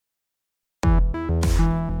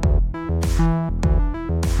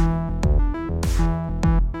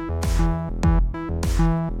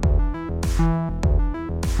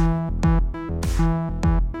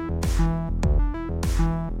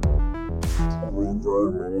Hello,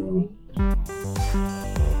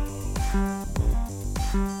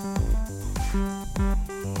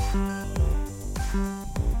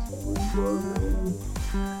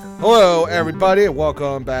 everybody, and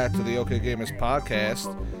welcome back to the OK Gamers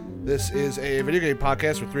podcast. This is a video game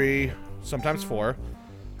podcast where 3, sometimes 4,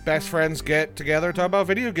 best friends get together and talk about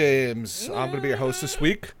video games. I'm going to be your host this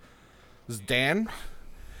week. This is Dan.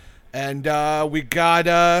 And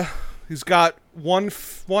he's got one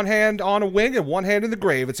hand on a wing and one hand in the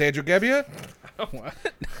grave. It's Andrew Gebbia. What?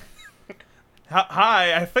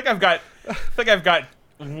 Hi, I think I've got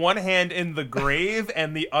one hand in the grave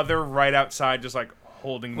and the other right outside, just like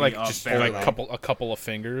holding me up. Just like a couple of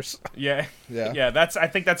fingers. Yeah. I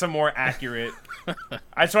think that's a more accurate.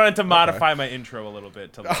 I just wanted to modify my intro a little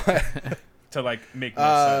bit to make more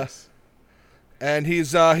sense. And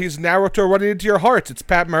he's Naruto running into your hearts. It's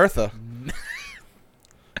Pat Murtha.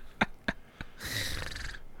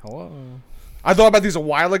 Hello. I thought about these a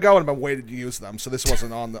while ago, and I've been waiting to use them, so this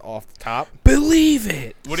wasn't off the top. Believe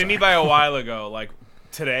it. What do you mean by a while ago? Like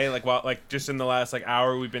today? Like just in the last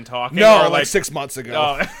hour we've been talking? No, or like 6 months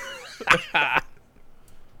ago.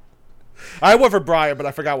 I went for Brian, but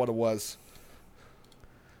I forgot what it was.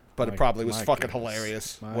 But it probably was fucking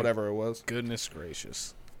hilarious. Whatever it was. Goodness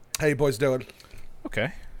gracious. How you boys doing?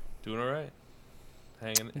 Okay. Doing all right.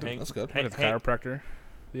 Hanging. That's good. I went to the chiropractor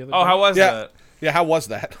the other day. Oh, how was that? Yeah, how was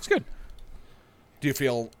that? It's good. Do you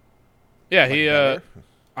feel? Yeah, better?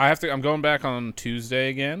 I'm going back on Tuesday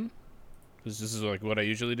again. This is like what I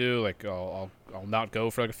usually do. Like I'll not go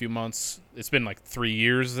for like a few months. It's been like 3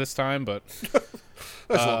 years this time, but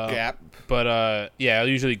There's a little gap. But yeah, I'll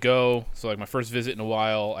usually go. So like my first visit in a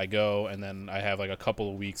while, I go, and then I have like a couple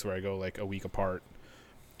of weeks where I go like a week apart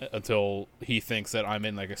until he thinks that I'm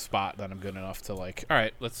in like a spot that I'm good enough to like, all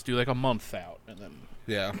right, let's do like a month out, and then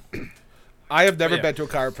Yeah. I have never been to a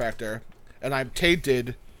chiropractor, and I'm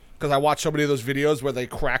tainted because I watch so many of those videos where they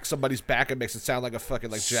crack somebody's back and makes it sound like a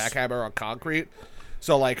fucking like jackhammer on concrete.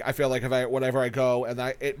 So like I feel like whenever I go and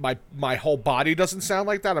my whole body doesn't sound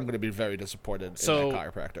like that, I'm going to be very disappointed in that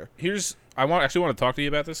chiropractor. I actually want to talk to you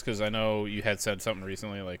about this because I know you had said something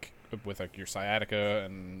recently like with like your sciatica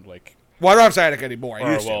and like. Well, I don't have sciatica anymore.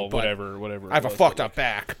 I used to, whatever. I have a fucked up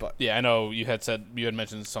back, but yeah, I know you had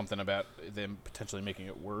mentioned something about them potentially making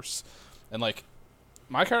it worse, and like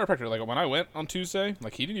my chiropractor, like when I went on Tuesday,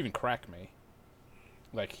 like he didn't even crack me.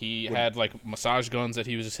 Like he had like massage guns that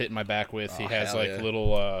he was just hitting my back with. He has like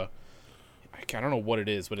little, I don't know what it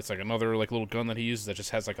is, but it's like another like little gun that he uses that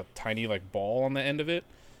just has like a tiny like ball on the end of it,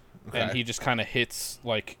 and he just kind of hits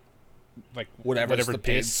like whatever the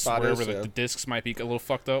discs, wherever is, the discs might be a little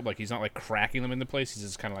fucked up. Like he's not like cracking them into place. He's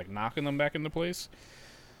just kind of like knocking them back into place.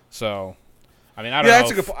 So, I mean, I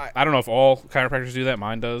don't know if all chiropractors do that.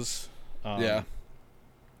 Mine does. Yeah.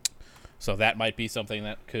 So that might be something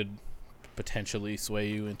that could potentially sway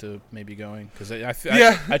you into maybe going because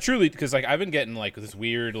I truly because like I've been getting like this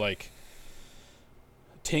weird like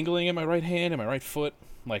tingling in my right hand and my right foot,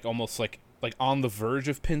 like almost like on the verge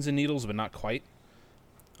of pins and needles, but not quite.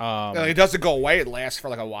 It doesn't go away. It lasts for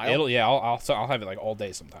like a while. I'll have it like all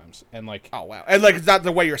day sometimes, and like oh wow, and like it's not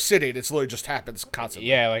the way you're sitting. It's literally just happens constantly.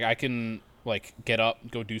 Yeah, like I can like get up,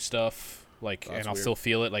 go do stuff, like, and I'll weird. still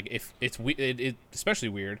feel it. Like if it's it especially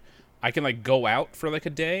weird, I can like go out for like a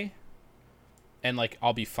day, and like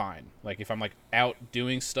I'll be fine. Like if I'm like out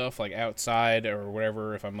doing stuff like outside or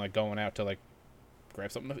whatever, if I'm like going out to like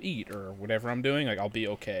grab something to eat or whatever I'm doing, like I'll be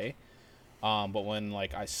okay. But when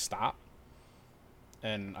like I stop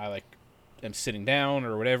and I like am sitting down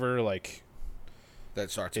or whatever, like that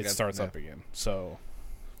starts up again. So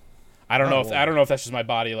I don't know if that's just my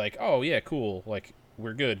body like, oh yeah, cool, like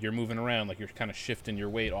we're good, you're moving around, like you're kind of shifting your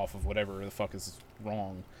weight off of whatever the fuck is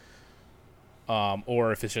wrong.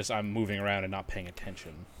 Or if it's just I'm moving around and not paying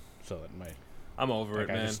attention. So it might. I'm over it,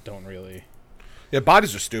 man. I just don't really. Yeah,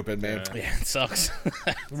 bodies are stupid, man. Yeah, it sucks.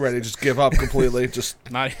 I'm ready to just give up completely. Just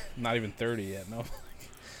not even 30 yet. No.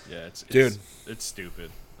 Yeah, dude, it's stupid.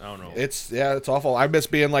 I don't know. It's awful. I miss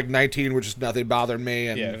being like 19, where just nothing bothered me.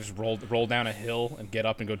 And yeah, just roll down a hill and get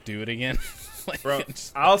up and go do it again. Like, bro,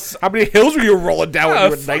 how many hills were you rolling down when you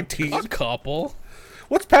were 19? A couple.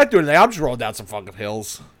 What's Pat doing today? I'm just rolling down some fucking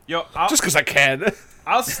hills. Yo, just because I can.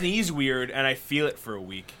 I'll sneeze weird and I feel it for a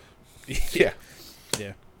week. Yeah.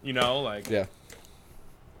 You know, like. Yeah.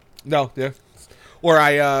 No, yeah. Or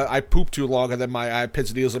I poop too long and then I have pins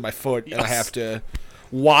and needles in my foot and I have to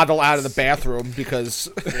waddle out of the bathroom because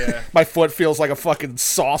my foot feels like a fucking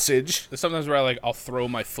sausage. There's sometimes where I'll throw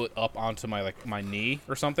my foot up onto my my knee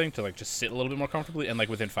or something to like just sit a little bit more comfortably, and like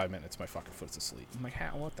within 5 minutes my fucking foot's asleep. I'm like,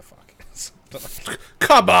 what the fuck?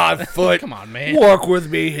 Come on, foot. Come on, man. Work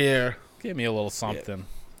with me here. Give me a little something.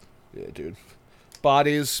 Yeah, dude.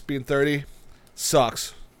 Bodies being 30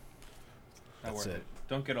 sucks. That's it.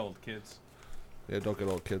 Don't get old, kids. Yeah, don't get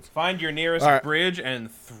old, kids. Find your nearest All right. bridge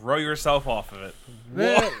and throw yourself off of it.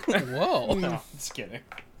 Whoa. No, just kidding.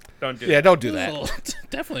 Don't do Yeah, that. don't do that.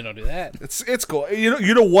 Definitely don't do that. It's cool.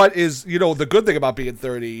 You know what is the good thing about being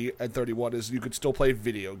 30 and 31 is you could still play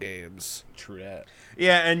video games. True that.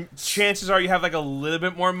 Yeah, and chances are you have like a little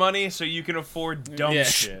bit more money, so you can afford dumb Yeah.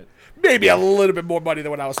 shit. Maybe a little bit more money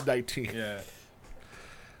than when I was 19.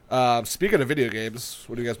 Yeah. Speaking of video games,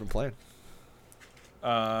 what have you guys been playing?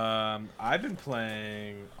 I've been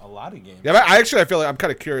playing a lot of games. Yeah, I feel like I'm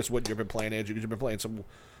kind of curious what you've been playing, Andrew, because you've been playing some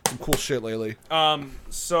cool shit lately.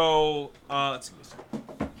 So let's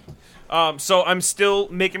see. So I'm still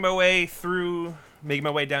making my way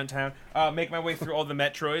downtown. Making my way through all the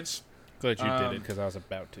Metroids. Glad you did it because I was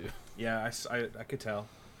about to. Yeah, I could tell.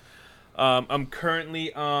 I'm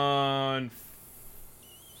currently on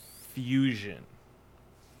Fusion,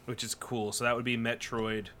 which is cool. So that would be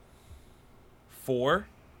Metroid 4.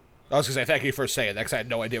 I was going to say, thank you for saying that, because I had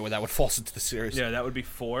no idea where that would fall into the series. Yeah, that would be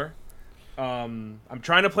 4. I'm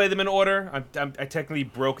trying to play them in order. I technically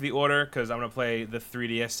broke the order because I'm going to play the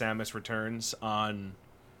 3DS Samus Returns on,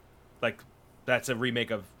 like, that's a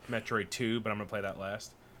remake of Metroid 2, but I'm going to play that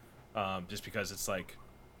last. Just because it's, like,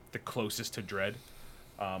 the closest to Dread.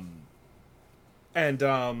 Yeah,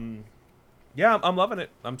 I'm loving it.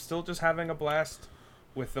 I'm still just having a blast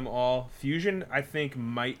with them all. Fusion, I think,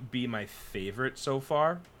 might be my favorite so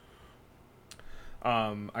far.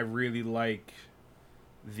 I really like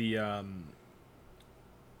the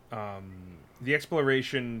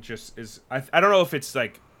exploration. Just is I don't know if it's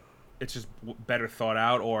like it's just better thought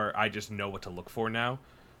out or I just know what to look for now.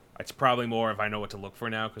 It's probably more if I know what to look for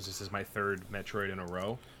now because this is my 3rd Metroid in a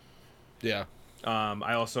row. Yeah.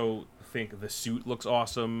 I also think the suit looks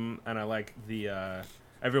awesome, and I like the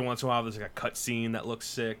every once in a while there's like a cutscene that looks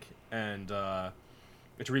sick, and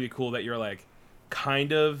it's really cool that you're like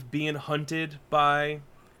kind of being hunted by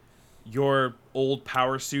your old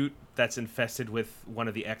power suit that's infested with one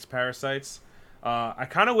of the X parasites. I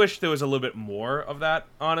kind of wish there was a little bit more of that,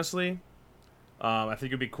 honestly. I think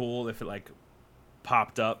it'd be cool if it like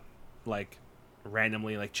popped up like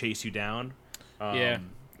randomly, like chase you down. Yeah.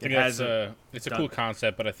 I think it's a cool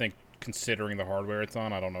concept, but I think considering the hardware it's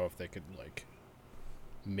on, I don't know if they could like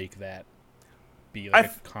make that be like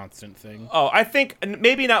a constant thing. Oh, I think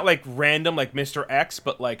maybe not like random like Mr. X,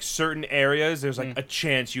 but like certain areas there's like a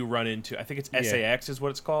chance you run into. I think it's SAX is what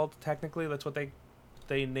it's called technically. That's what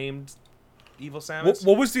they named Evil Samus.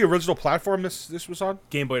 What was the original platform this was on?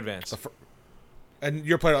 Game Boy Advance. And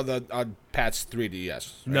you're playing on Pat's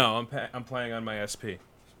 3DS. Right? No, I'm playing on my SP.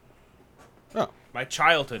 Oh, my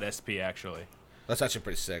childhood SP actually. that's actually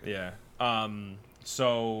pretty sick. Yeah.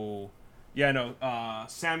 So yeah, no.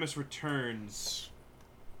 Samus Returns.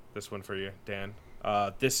 This one for you, Dan.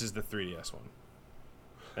 This is the 3DS one.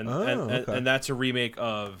 And that's a remake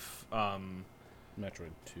of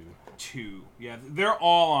Metroid 2. Yeah, they're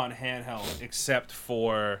all on handheld except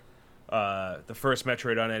for the first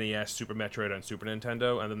Metroid on NES, Super Metroid on Super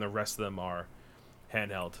Nintendo, and then the rest of them are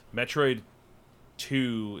handheld. Metroid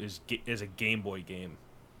 2 is a Game Boy game,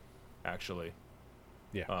 actually.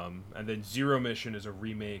 Yeah. And then Zero Mission is a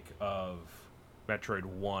remake of Metroid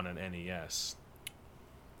 1 on NES.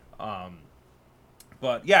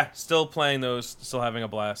 But yeah, still playing those, still having a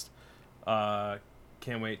blast.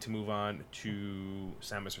 Can't wait to move on to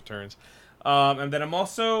Samus Returns. And then I'm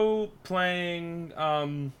also playing.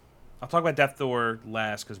 I'll talk about Death Door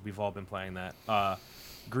last because we've all been playing that.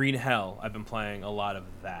 Green Hell. I've been playing a lot of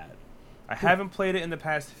that. I haven't played it in the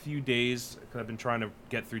past few days because I've been trying to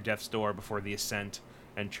get through Death's Door before The Ascent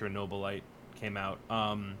and Chernobylite came out.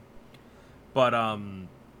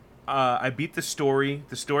 I beat the story.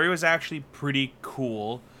 The story was actually pretty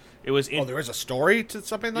cool. It was there is a story to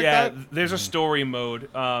something like that? Yeah, there's a story mode.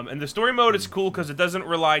 And the story mode is cool because it doesn't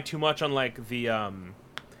rely too much on like the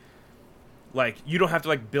like you don't have to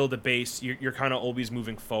like build a base. You're kind of always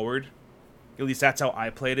moving forward. At least that's how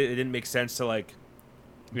I played it. It didn't make sense to like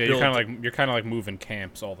you're kind of like moving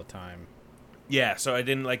camps all the time. Yeah, so it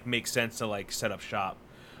didn't like make sense to like set up shop.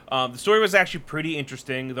 The story was actually pretty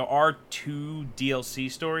interesting. There are 2 DLC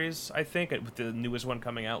stories, I think, with the newest one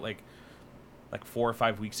coming out like 4 or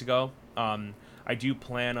 5 weeks ago. I do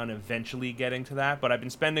plan on eventually getting to that, but I've been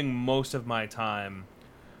spending most of my time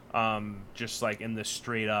just like in the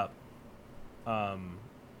straight up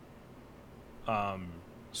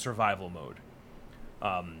survival mode.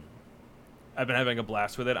 I've been having a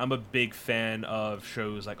blast with it. I'm a big fan of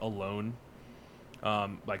shows like Alone.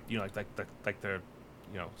 Like you know, like the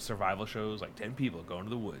survival shows, like 10 people going to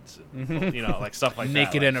the woods, and, like stuff like that.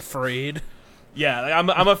 Naked like, and Afraid. Yeah,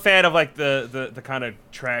 like, I'm a fan of like the kind of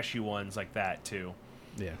trashy ones like that too.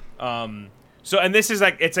 Yeah. So, and this is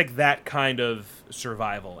like, it's like that kind of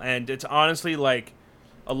survival, and it's honestly like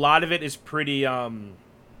a lot of it is pretty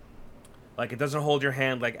like it doesn't hold your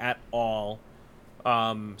hand like at all.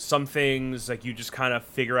 Some things like you just kind of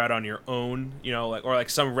figure out on your own, like, or like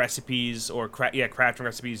some recipes or crafting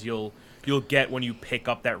recipes you'll get when you pick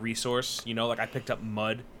up that resource. Like I picked up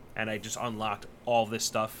mud and I just unlocked all this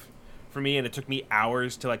stuff for me, and it took me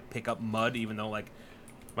hours to like pick up mud, even though like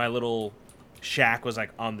my little shack was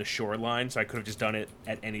like on the shoreline, so I could have just done it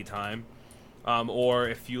at any time. Or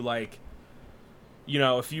if you like,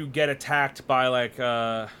 if you get attacked by like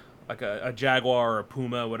a jaguar or a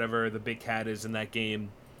puma, whatever the big cat is in that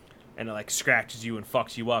game, and it like scratches you and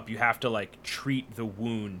fucks you up, you have to like treat the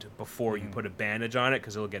wound before you put a bandage on it,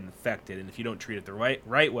 because it'll get infected. And if you don't treat it the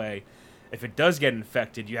right way, if it does get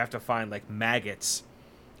infected, you have to find like maggots.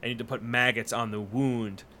 I need to put maggots on the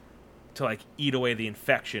wound to like eat away the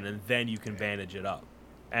infection, and then you can bandage it up.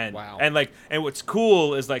 And wow. and what's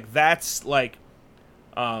cool is like that's like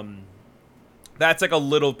a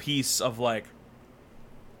little piece of like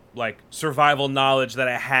survival knowledge that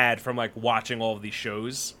I had from like watching all of these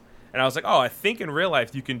shows. And I was like, oh, I think in real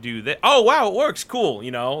life you can do that. Oh wow, it works. Cool.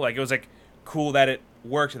 Like it was like cool that it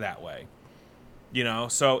worked that way.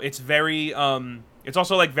 So it's very it's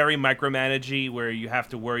also like very micromanagey, where you have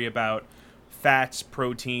to worry about fats,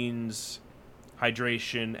 proteins,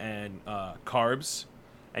 hydration, and carbs,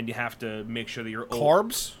 and you have to make sure that you're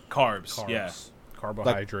Carbs, yeah,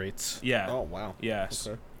 Carbohydrates. yeah. Oh wow. Yes.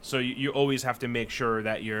 Okay. So you always have to make sure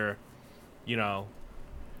that you're,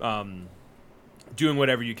 doing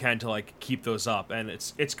whatever you can to like keep those up, and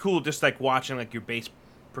it's cool just like watching like your base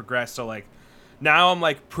progress. So like now I'm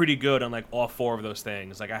like pretty good on like all 4 of those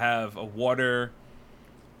things. Like I have a water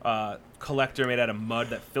collector made out of mud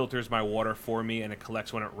that filters my water for me, and it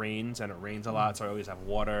collects when it rains, and it rains a lot, so I always have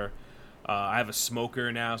water. I have a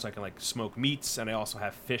smoker now, so I can like smoke meats, and I also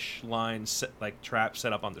have fish lines traps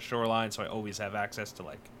set up on the shoreline, so I always have access to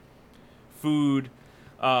like food.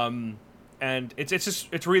 And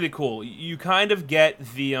it's really cool. You kind of get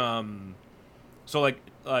the so like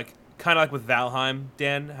kind of like with Valheim,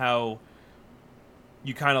 Dan, how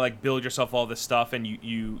you kind of like build yourself all this stuff, and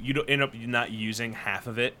you don't end up not using half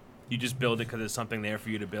of it. You just build it because there's something there for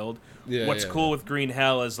you to build. Yeah, What's yeah, cool with Green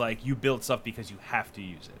Hell is like you build stuff because you have to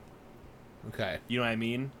use it. Okay. You know what I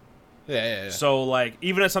mean? Yeah. So like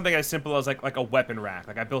even as something as simple as like a weapon rack.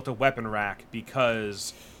 Like I built a weapon rack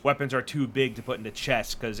because weapons are too big to put into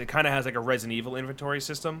chests, because it kind of has like a Resident Evil inventory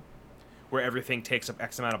system where everything takes up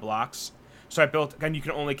X amount of blocks. So I built, and you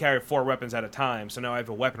can only carry 4 weapons at a time. So now I have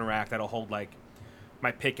a weapon rack that'll hold like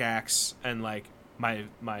my pickaxe and like my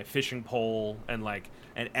fishing pole and like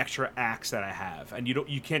an extra axe that I have. And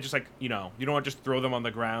you can't just like, you don't want to just throw them on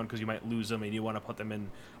the ground because you might lose them, and you want to put them in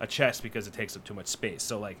a chest because it takes up too much space.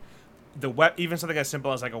 So like even something as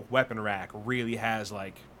simple as like a weapon rack really has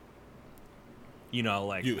like,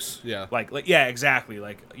 like Use. Yeah. like yeah, exactly.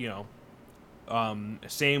 Like,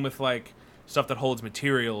 same with like stuff that holds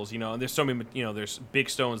materials, and there's so many, there's big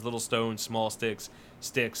stones, little stones, small sticks,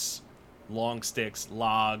 long sticks,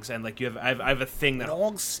 logs, and like I have a thing that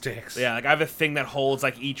long sticks. Yeah, like I have a thing that holds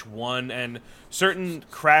like each one, and certain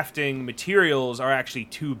crafting materials are actually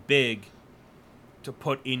too big to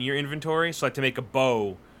put in your inventory. So like to make a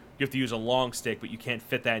bow, you have to use a long stick, but you can't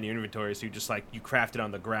fit that in your inventory, so you just like you craft it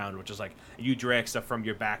on the ground, which is like you drag stuff from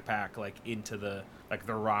your backpack like into the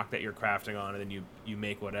rock that you're crafting on, and then you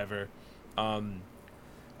make whatever.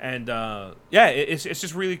 It's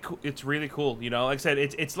just really cool. It's really cool, like I said,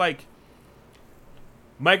 it's like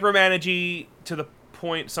micromanagey to the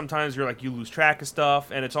point sometimes you're like you lose track of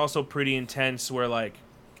stuff, and it's also pretty intense where like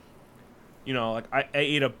like I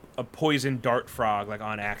ate a poison dart frog like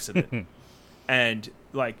on accident. And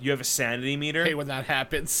like you have a sanity meter. Hey, when that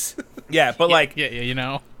happens. Yeah, but like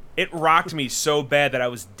yeah, it rocked me so bad that I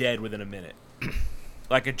was dead within a minute.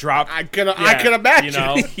 Like it dropped. I can imagine.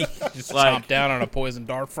 Just like, chomp down on a poison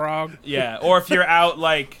dart frog. Yeah, or if you're out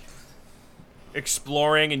like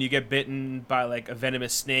exploring and you get bitten by like a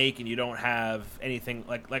venomous snake and you don't have anything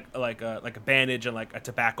like a bandage and like a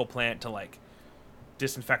tobacco plant to like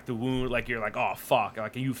disinfect the wound, like you're like, oh fuck,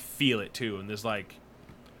 like you feel it too, and there's like,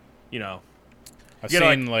 I've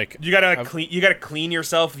seen you gotta clean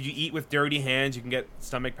yourself. If you eat with dirty hands, you can get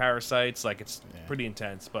stomach parasites. Like it's pretty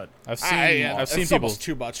intense. But I've seen people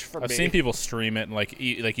too much for me. I've seen people stream it and like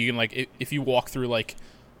eat, like you can like if you walk through like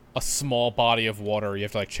a small body of water, you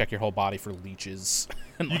have to like check your whole body for leeches.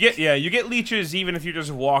 You get leeches even if you're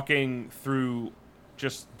just walking through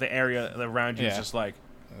just the area around you is Yeah. just like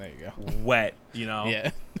There you go. wet, you know?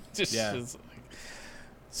 Yeah. Just Yeah.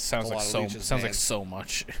 sounds A like lot of so leeches, sounds man. like so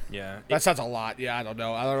much. Yeah. That sounds a lot. Yeah, I don't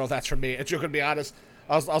know. I don't know if that's for me. If you're gonna be honest,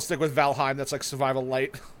 I'll stick with Valheim. That's like survival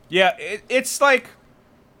light. Yeah, it's like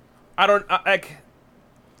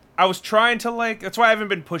I was trying to like. That's why I haven't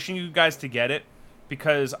been pushing you guys to get it,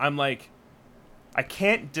 because I'm like, I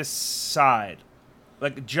can't decide.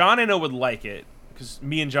 Like John, I know would like it because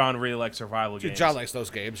me and John really like survival Dude, games. John likes those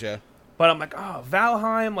games. Yeah. But I'm like, oh,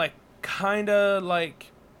 Valheim, like kind of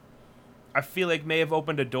like, I feel like may have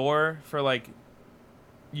opened a door for like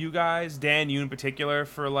you guys, Dan, you in particular,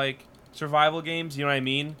 for like survival games. You know what I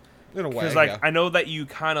mean? In a way. Because like yeah. I know that you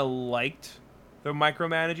kind of liked the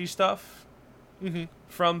micromanagey stuff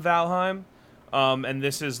from Valheim, and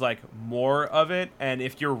this is like more of it. And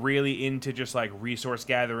if you're really into just like resource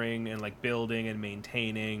gathering and like building and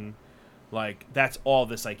maintaining, like that's all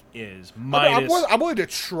this like is. Minus, I'm willing to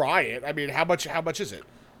try it. I mean, how much is it?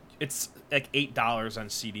 it's like $8 on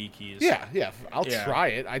CD keys. Yeah. I'll Yeah. try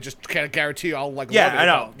it. I just can't guarantee I'll like. Yeah, love it, I but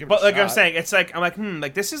know. I'll give it But a like I'm shot. saying, it's like I'm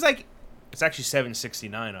like this is like it's actually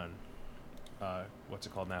 $7.69 on what's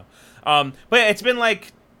it called now? But yeah, it's been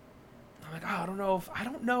like I'm like, oh, I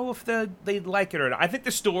don't know if they like it or not. I think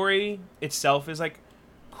the story itself is like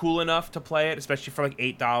cool enough to play it, especially for like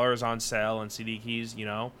 $8 on sale on CD keys, you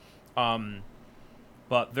know.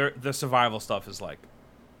 But the survival stuff is like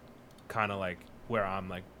kind of like where I'm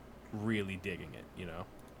like really digging it, you know.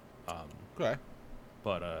 Okay.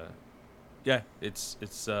 But yeah, it's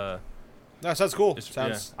No, sounds cool. It's,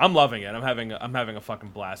 Sounds. yeah. I'm loving it. I'm having a fucking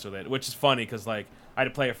blast with it, which is funny because like I had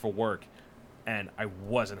to play it for work, and I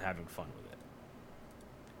wasn't having fun with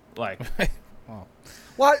it. Like, Wow.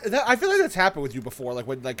 Well, I feel like that's happened with you before. Like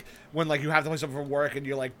when you have to play something for work and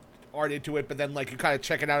you're like aren't into it, but then like you kind of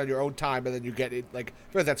check it out on your own time, and then you get it. Like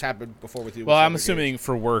I feel like that's happened before with you. Well, with I'm other assuming games.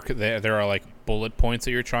 for work there are like bullet points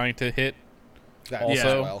that you're trying to hit That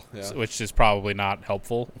also, as well. Yeah. which is probably not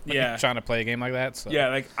helpful when Yeah. you're trying to play a game like that. So. yeah,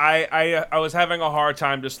 like I was having a hard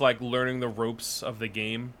time just like learning the ropes of the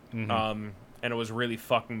game, and it was really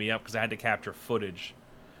fucking me up because I had to capture footage,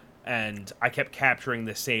 and I kept capturing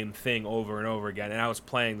the same thing over and over again, and I was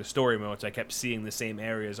playing the story mode, so I kept seeing the same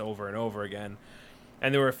areas over and over again.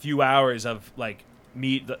 And there were a few hours of like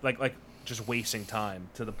me like just wasting time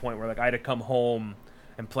to the point where like I had to come home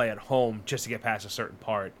and play at home just to get past a certain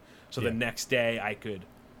part. So Yeah. the next day I could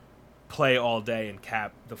play all day and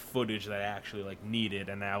cap the footage that I actually like needed.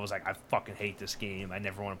 And I was like, I fucking hate this game. I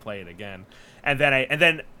never want to play it again. And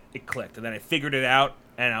then it clicked. And then I figured it out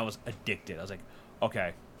and I was addicted. I was like,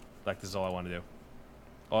 okay, like this is all I want to do.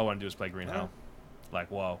 All I want to do is play Green Hell. Like,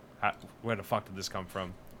 whoa, where the fuck did this come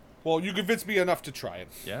from? Well, you convinced me enough to try it.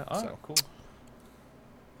 Yeah. Oh, So. cool.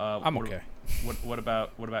 I'm what- okay. What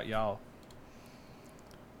about y'all?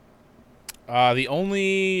 The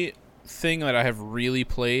only thing that I have really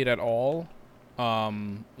played at all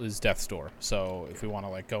is Death's Door. So if we want to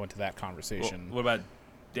like go into that conversation, What about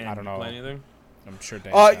Dan? I don't Did you know. play anything? I'm sure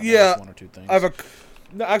Dan. Yeah, one or two things. I have a.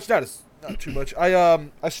 No, actually, not too much.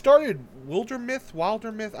 I started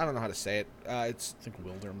Wildermyth. I don't know how to say it. It's I think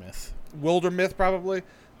Wildermyth. Wildermyth probably.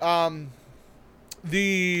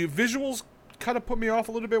 The visuals kind of put me off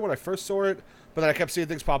a little bit when I first saw it, but then I kept seeing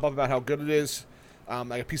things pop up about how good it is.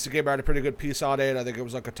 Like a piece of gamer had a pretty good piece on it. I think it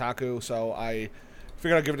was on Kotaku, so I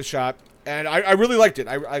figured I'd give it a shot, and I really liked it.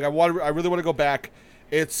 I really want to go back.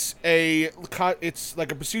 It's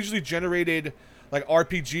like a procedurally generated like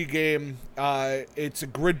RPG game. It's a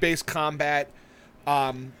grid-based combat.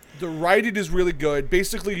 The writing is really good.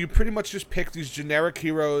 Basically, you pretty much just pick these generic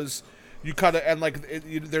heroes. You kind of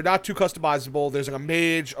they're not too customizable. There's like a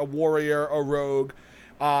mage, a warrior, a rogue.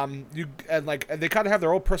 And they kind of have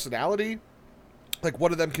their own personality. Like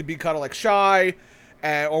one of them could be kind of like shy,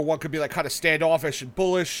 or one could be like kind of standoffish and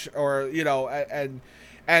bullish, or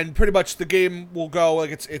and pretty much the game will go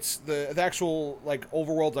like it's the actual like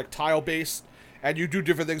overworld like tile based, and you do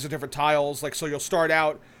different things with different tiles. Like so, you'll start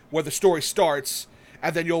out where the story starts.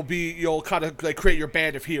 And then you'll kind of like create your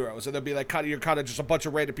band of heroes, and they'll be like you're kind of just a bunch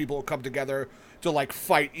of random people who come together to like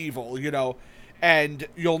fight evil, you know, and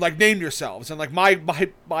you'll like name yourselves. And like my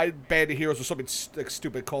band of heroes was something like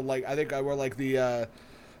stupid called like I think I were like the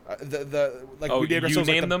like we named you ourselves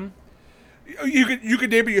named like them? You could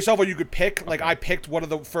name it yourself, or you could pick. Like I picked one of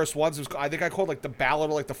the first ones. It was, I think I called like the Ballad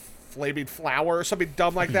of like the Flaming Flower or something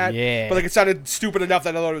dumb like that. Yeah. But like it sounded stupid enough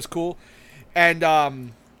that I thought it was cool, and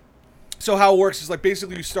so how it works is like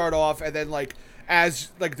basically you start off and then like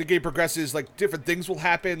as like the game progresses like different things will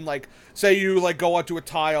happen. Like say you like go onto a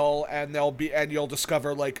tile and you'll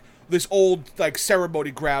discover like this old like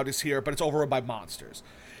ceremony ground is here, but it's overrun by monsters.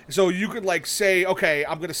 So you could like say, okay,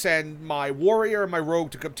 I'm gonna send my warrior and my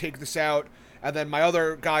rogue to come take this out, and then my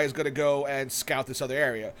other guy is gonna go and scout this other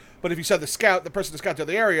area. But if you send the person to scout the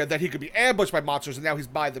other area, then he could be ambushed by monsters, and now he's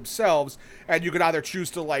by themselves, and you could either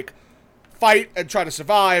choose to like fight and try to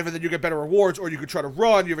survive, and then you get better rewards, or you could try to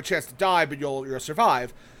run. You have a chance to die, but you'll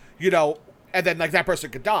survive, and then like that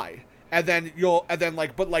person could die, and then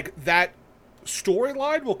that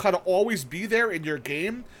storyline will kind of always be there in your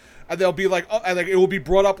game, and they'll be like, and like it will be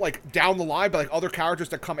brought up like down the line by like other characters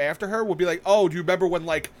that come after her will be like, oh, do you remember when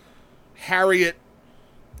like Harriet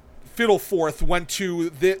Fiddleforth went to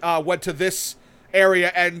this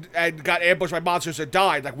area and got ambushed by monsters and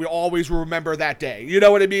died? Like we always will remember that day. You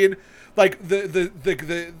know what I mean? Like the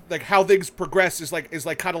like how things progress is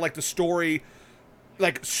like kind of like the story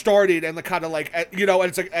like started and the kind of like and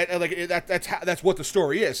it's like and like that's what the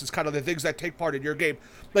story is. It's kind of the things that take part in your game.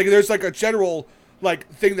 Like there's like a general like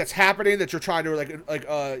thing that's happening that you're trying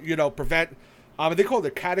to prevent. They call it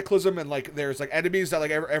the cataclysm, and like there's like enemies that like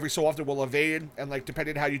every so often will evade, and like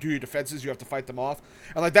depending on how you do your defenses, you have to fight them off,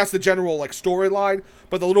 and like that's the general like storyline.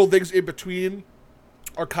 But the little things in between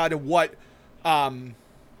are kind of what are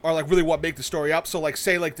like really what make the story up. So like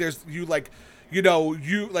say like there's one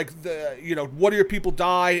of your people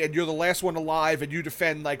die and you're the last one alive, and you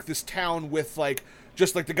defend like this town with like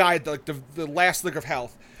just like the guy at the last lick of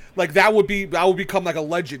health. Like that would become like a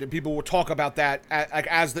legend, and people will talk about that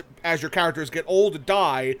as your characters get old and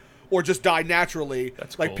die, or just die naturally.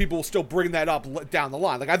 That's like cool. People will still bring that up down the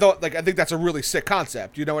line. Like I think that's a really sick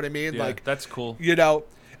concept. You know what I mean? Yeah, like that's cool.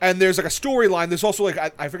 And there's like a storyline. There's also like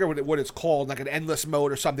I forget what it's called, like an endless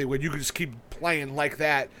mode or something, where you can just keep playing like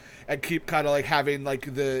that and keep kind of like having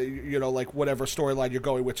like the like whatever storyline you're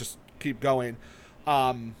going with, just keep going.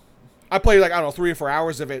 I played like I don't know 3 or 4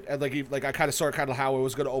 hours of it, and like I kind of saw kind of how it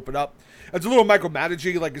was going to open up. It's a little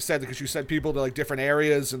micromanaging, like you said, because you send people to like different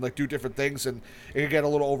areas and like do different things, and it can get a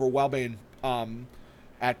little overwhelming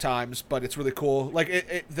at times. But it's really cool. Like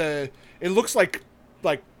it looks like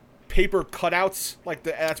paper cutouts, like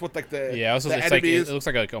that's what like the it's like it looks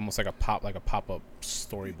like almost like a pop-up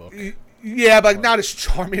storybook. Yeah, but like, not as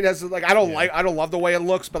charming as like I don't love the way it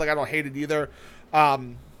looks, but like I don't hate it either.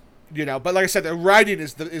 But like I said, the writing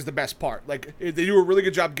is the best part. Like they do a really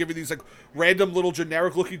good job giving these like random little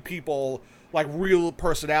generic looking people like real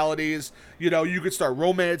personalities. You could start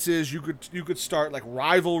romances, you could start like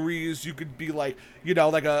rivalries, you could be like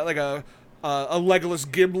like a Legolas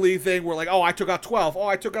Gimli thing where like, oh, I took out 12, oh,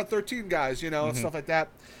 I took out 13 guys, and stuff like that.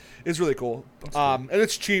 It's really cool. And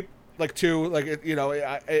it's cheap. Like too, like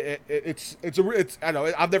it's I don't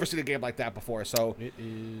know, I've never seen a game like that before. So it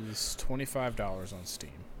is $25 on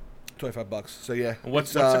Steam. $25. So yeah,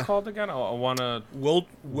 what's it called again? I wanna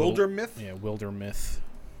Wildermyth. Yeah, Wildermyth.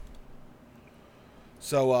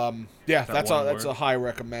 So that's a high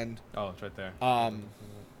recommend. Oh, it's right there.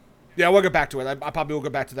 Yeah, we'll get back to it. I probably will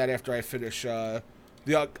get back to that after I finish the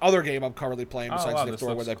other game I'm currently playing besides Nick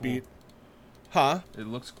Thor, where that beat. Huh? It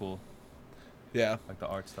looks cool. Yeah. Like the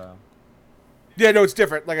art style. Yeah, no, it's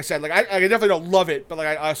different. Like I said, like I definitely don't love it, but like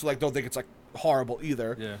I also like don't think it's like horrible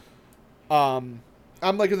either. Yeah.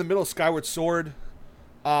 I'm like in the middle of Skyward Sword.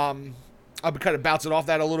 I've been kind of bouncing off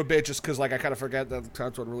that a little bit just because like I kind of forget that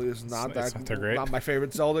Skyward Sword really is not not my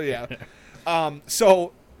favorite Zelda. Yeah.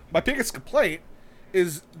 So my biggest complaint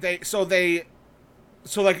is so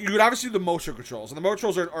like you could obviously do the motion controls, and the motion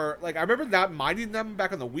controls are like I remember not minding them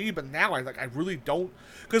back on the Wii, but now I really don't,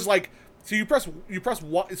 because like. So you press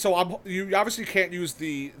one. So you obviously can't use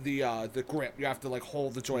the grip. You have to like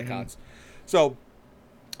hold the Joy-Cons. Mm-hmm. So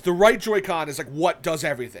the right Joy-Con is like what does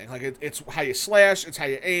everything. Like it's how you slash, it's how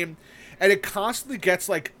you aim, and it constantly gets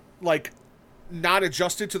like not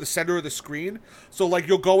adjusted to the center of the screen. So like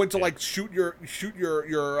you'll go into like shoot your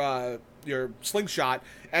slingshot,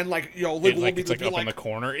 and like Link will be like up in the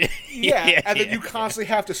corner. And then you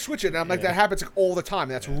constantly have to switch it, and I'm like that happens like all the time.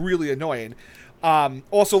 And that's really annoying.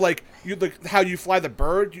 Also, like how you fly the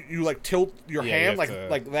bird, you like tilt your hand like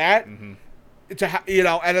that, and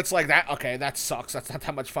it's like that. Okay, that sucks. That's not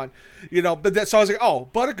that much fun, But so I was like, oh,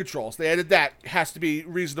 button controls. They added that. It has to be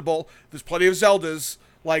reasonable. There's plenty of Zeldas,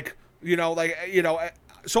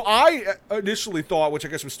 So I initially thought, which I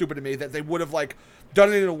guess was stupid to me, that they would have like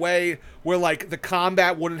done it in a way where like the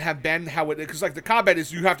combat wouldn't have been how it, because like the combat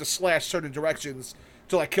is you have to slash certain directions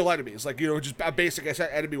to like kill enemies, like just a basic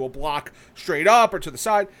enemy will block straight up or to the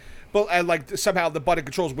side, but and like somehow the button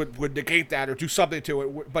controls would negate that or do something to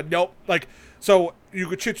it, but nope. Like so you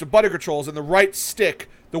could change the button controls, and the right stick,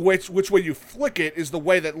 which way you flick it is the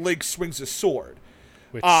way that Link swings his sword.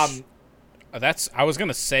 Which I I was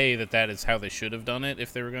gonna say that is how they should have done it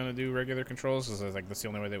if they were gonna do regular controls, because I was like, that's the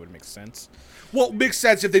only way that would make sense. Well, it makes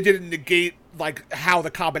sense if they didn't negate like how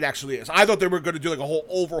the combat actually is. I thought they were going to do like a whole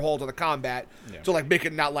overhaul to the combat to like make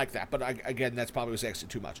it not like that. But again, that's probably was actually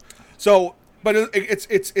too much. So, but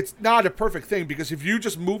it's not a perfect thing, because if you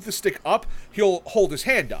just move the stick up, he'll hold his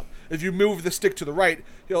hand up. If you move the stick to the right,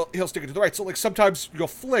 he'll stick it to the right. So like sometimes you'll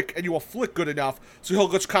flick and you will flick good enough, so he'll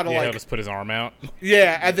just kind of He'll like just put his arm out.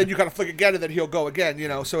 yeah, and then you kind of flick again, and then he'll go again. You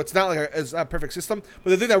know, so it's not like a perfect system.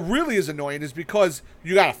 But the thing that really is annoying is because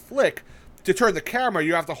you got to flick. To turn the camera,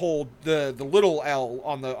 you have to hold the little L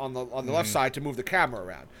on the left side to move the camera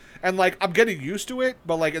around. And like I'm getting used to it,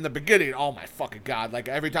 but like in the beginning, oh my fucking god! Like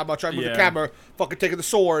every time I try to move the camera, fucking taking the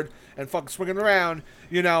sword and fucking swinging around,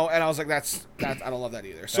 you know. And I was like, that's I don't love that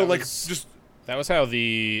either. So That was how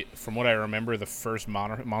from what I remember, the first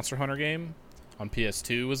Monster Hunter game on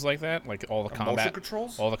PS2 was like that. Like all the combat motion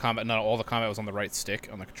controls, all the combat was on the right stick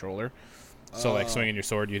on the controller. So, like, swinging your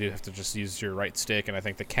sword, you'd have to just use your right stick, and I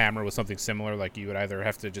think the camera was something similar. Like, you would either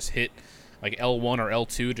have to just hit, like, L1 or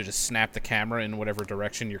L2 to just snap the camera in whatever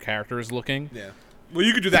direction your character is looking. Yeah. Well,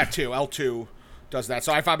 you could do that, too. L2 does that.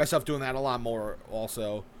 So I find myself doing that a lot more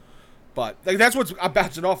also. But, like, that's what's I'm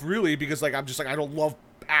bouncing off, really, because, like, I'm just, like, I don't love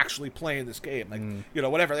actually playing this game. Like, you know,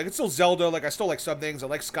 whatever. Like, it's still Zelda. Like, I still like some things. I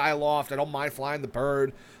like Skyloft. I don't mind flying the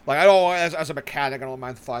bird. Like, I don't, as a mechanic, I don't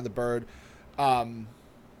mind flying the bird.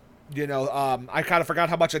 You know, I kind of forgot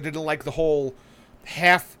how much I didn't like the whole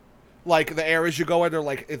half, like, the areas you go in, or,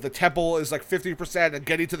 like, if the temple is, like, 50%, and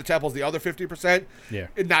getting to the temple is the other 50%. Yeah.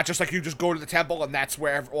 And not just, like, you just go to the temple, and that's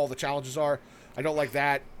where all the challenges are. I don't like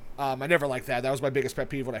that. I never liked that. That was my biggest pet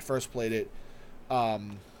peeve when I first played it.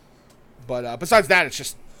 But besides that, it's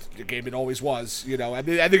just the game it always was, you know. I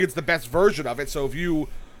mean, I think it's the best version of it, so if you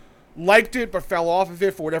liked it but fell off of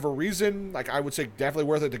it for whatever reason, like, I would say definitely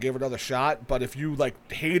worth it to give it another shot. But if you like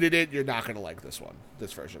hated it, you're not gonna like this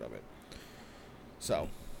version of it. So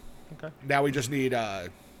okay, now we just need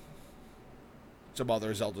some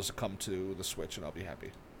other Zeldas to come to the Switch, and I'll be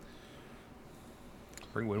happy.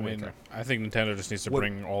 Bring Wind Waker. I think Nintendo just needs to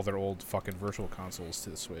bring all their old fucking virtual consoles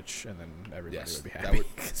to the Switch, and then everybody would be happy.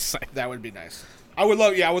 That would be nice. I would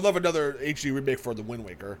love another HD remake for the Wind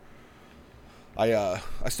Waker. I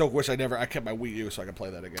still wish I kept my Wii U so I could play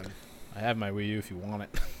that again. I have my Wii U if you want it.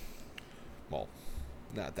 Well,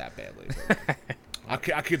 not that badly, but I'll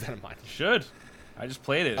keep that in mind. You should. I just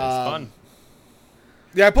played it. It was fun.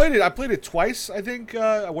 Yeah, I played it twice, I think,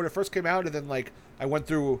 when it first came out, and then like I went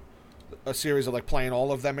through a series of like playing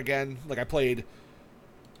all of them again. Like I played,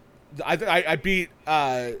 I beat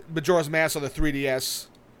Majora's Mask on the 3DS,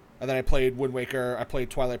 and then I played Wind Waker. I played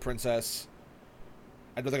Twilight Princess.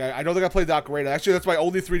 I don't think I played the Ocarina. Actually, that's my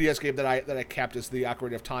only 3DS game that I kept is the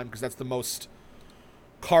Ocarina of Time, because that's the most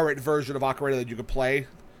current version of Ocarina that you could play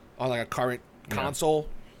on like a current console.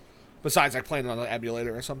 Besides like playing it on an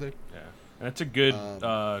emulator or something. Yeah, and it's a good.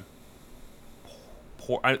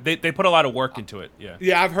 They put a lot of work into it. Yeah.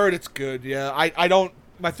 Yeah, I've heard it's good. Yeah, I still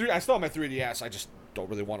have my 3DS. I just don't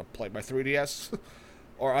really want to play my 3DS,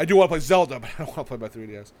 or I do want to play Zelda, but I don't want to play my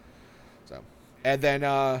 3DS. So, and then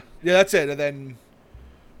that's it. And then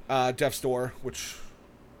Death's Door, which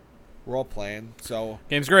we're all playing. So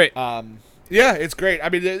game's great. Yeah, it's great. I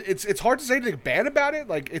mean, it's hard to say anything bad about it.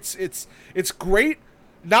 Like it's great,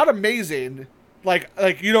 not amazing. Like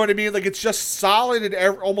you know what I mean? Like it's just solid in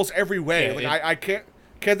almost every way. Yeah, like I can't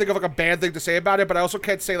think of like a bad thing to say about it, but I also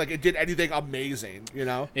can't say like it did anything amazing. You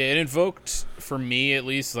know? Yeah, it invoked, for me at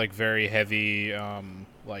least, like very heavy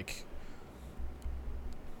like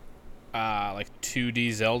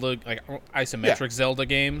 2D Zelda, like isometric Zelda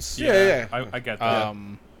games. Yeah. I get that.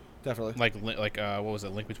 Definitely. Like what was it?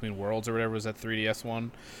 Link Between Worlds or whatever was that 3DS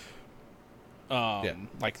one.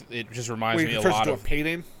 Like it just reminds me a lot of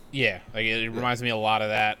painting. Yeah, like it reminds me a lot of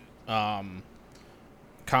that.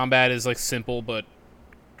 Combat is like simple, but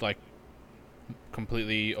like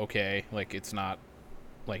completely okay. Like it's not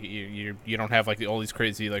like you don't have like all these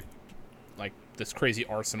crazy like this crazy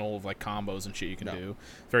arsenal of like combos and shit you can do.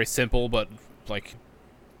 Very simple, but like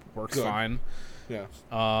works fine. Yeah.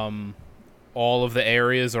 All of the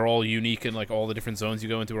areas are all unique, and like all the different zones you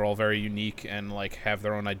go into are all very unique and like have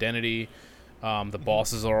their own identity. The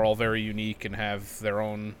bosses are all very unique and have their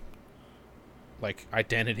own like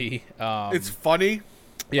identity. It's funny.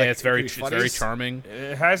 Yeah, like, it's very charming.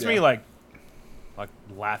 It has me like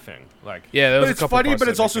laughing. Like yeah, but it's funny, but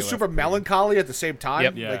it's also laugh. super melancholy at the same time.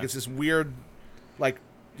 Yep. Yeah. Like it's this weird, like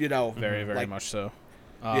very like, much so.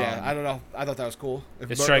 Yeah, I don't know. I thought that was cool. It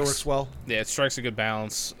works well. Yeah, it strikes a good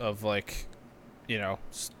balance of like,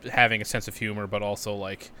 having a sense of humor, but also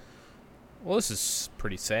like, well, this is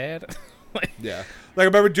pretty sad. Yeah. Like, I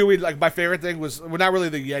remember doing, like, my favorite thing was, well, not really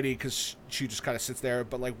the Yeti, because she just kind of sits there,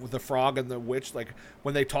 but, like, with the frog and the witch, like,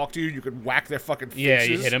 when they talk to you, you could whack their fucking faces. Yeah,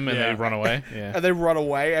 you hit them and Yeah. they run away. Yeah. And they run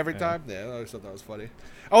away every time. Yeah, I always thought that was funny.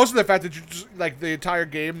 Also, the fact that you just, like, the entire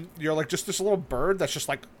game, you're, like, just this little bird that's just,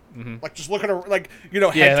 like, like, just looking around, like, you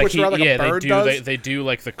know, head twitching around like a bird does. They do,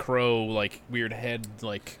 like, the crow, like, weird head,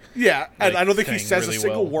 like... Yeah, and like, I don't think he thing says really a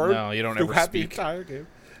single well. word. No, you don't ever throughout the speak. entire game.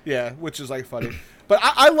 Yeah, which is like funny. But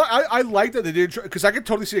I like that they did, because I could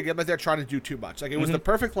totally see a game like that trying to do too much. Like, it was the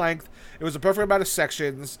perfect length. It was the perfect amount of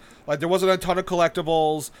sections. Like, there wasn't a ton of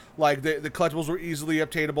collectibles. Like, the collectibles were easily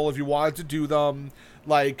obtainable if you wanted to do them.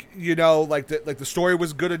 Like, you know, like the story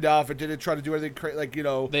was good enough. It didn't try to do anything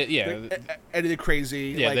anything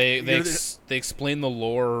crazy. Yeah, like, they explain the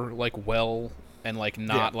lore, like, well, and, like,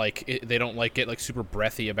 not, they don't, like, get, like, super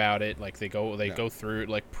breathy about it. Like, they go through it,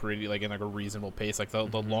 like, pretty, like, in, like, a reasonable pace. Like, the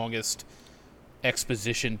longest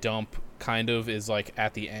exposition dump kind of is, like,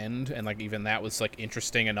 at the end, and, like, even that was, like,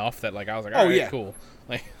 interesting enough that, like, I was like, all right, cool.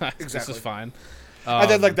 Like, this is fine. And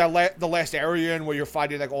then, like, the last area in where you're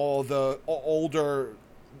fighting, like, all the older,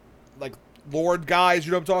 like, lord guys,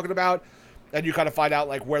 you know what I'm talking about? And you kind of find out,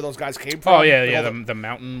 like, where those guys came from. Oh, yeah, the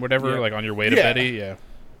mountain, whatever, like, on your way to Betty, yeah.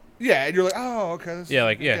 Yeah, and you're like, oh,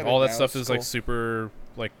 okay. All that stuff is, cool. Like, super,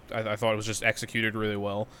 like, I thought it was just executed really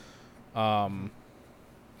well.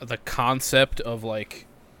 The concept of, like,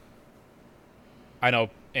 I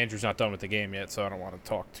know Andrew's not done with the game yet, so I don't want to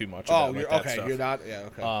talk too much about that stuff. You're not? Yeah,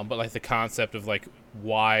 okay. But, like, the concept of, like,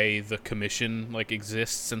 why the commission, like,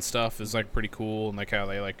 exists and stuff is, like, pretty cool, and, like, how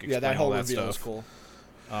they, like, explain that whole all that reveal stuff. is cool.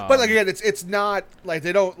 But, like, again, it's not, like,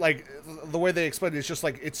 they don't, like, the way they explain it, it's just,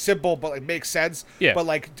 like, it's simple, but, like, makes sense. Yeah. But,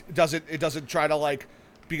 like, it doesn't try to, like,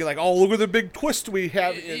 be like, oh, look at the big twist we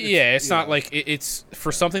have. It's not like, it's,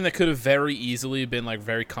 for something that could have very easily been, like,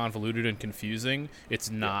 very convoluted and confusing, it's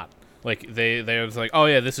not. Like, they're just like, oh,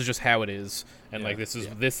 yeah, this is just how it is. And, like, this is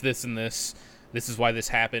this, and this. This is why this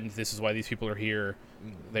happened. This is why these people are here.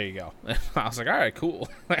 There you go. I was like, all right, cool.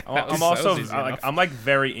 I'm like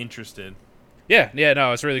very interested. Yeah,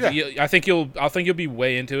 no, it's really good. I think you'll be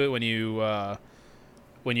way into it when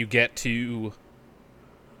you get to.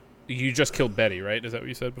 You just killed Betty, right? Is that what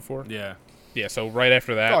you said before? Yeah. Yeah. So right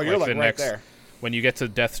after that, you're like right there. When you get to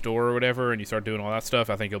Death's Door or whatever, and you start doing all that stuff,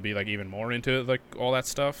 I think you'll be like even more into it, like all that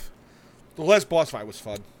stuff. The last boss fight was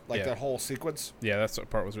fun, like that whole sequence. Yeah, that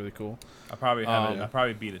part was really cool. I'll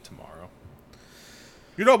probably beat it tomorrow.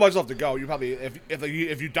 You know how much left to go. You probably,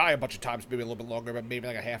 if you die a bunch of times, maybe a little bit longer, but maybe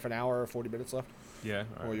like a half an hour or 40 minutes left. Yeah.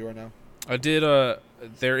 Where you are now. I did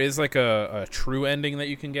there is like a true ending that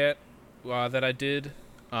you can get that I did,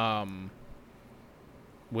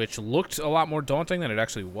 which looked a lot more daunting than it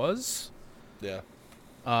actually was. Yeah.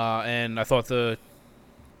 And I thought the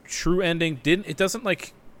true ending doesn't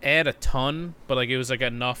like add a ton, but like it was like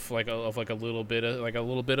enough like of like a little bit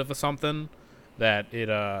of a something that it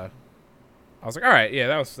I was like, all right, yeah,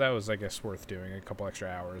 that was I guess worth doing a couple extra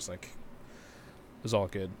hours. Like, it was all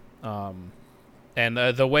good. And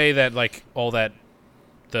the way that like all that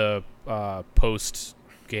the post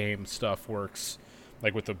game stuff works,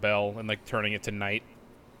 like with the bell and like turning it to night,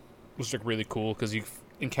 was like really cool because you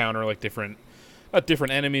encounter like not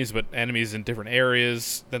different enemies, but enemies in different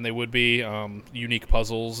areas than they would be. Unique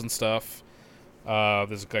puzzles and stuff.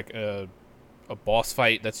 There's like a boss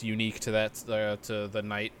fight that's unique to that to the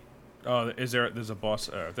night. Oh, there's a boss?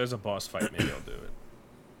 If there's a boss fight, maybe I'll do it.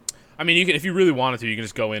 I mean, you can, if you really wanted to, you can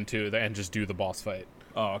just go into it and just do the boss fight.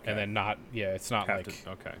 Oh, okay. And then it's not like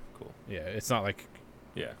okay, cool. Yeah, it's not like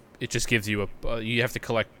yeah. It just gives you you have to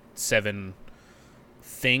collect 7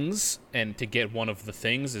 things, and to get one of the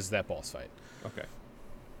things is that boss fight. Okay.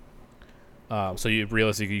 So you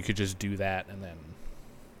realistically you could just do that and then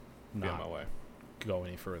not my way go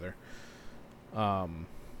any further.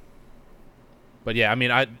 But yeah, I mean,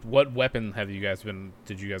 what weapon did you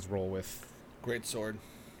guys roll with? Great sword.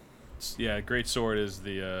 Yeah, great sword is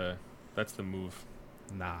that's the move.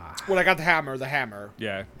 Nah. When I got the hammer.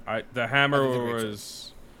 Yeah, the hammer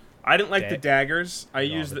was. I didn't like the daggers.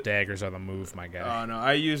 The daggers are the move, my guy. Oh no,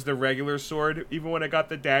 I used the regular sword even when I got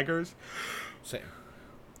the daggers. Same.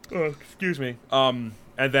 Oh, excuse me. And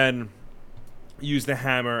then use the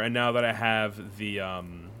hammer, and now that I have the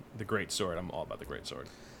great sword, I'm all about the great sword.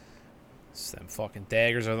 Them fucking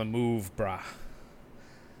daggers are the move, brah.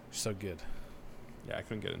 So good. Yeah, I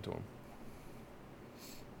couldn't get into them.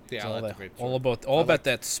 Yeah, I like the great sword. all about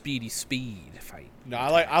that speed fight. No,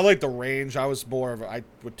 I like the range. I was more of I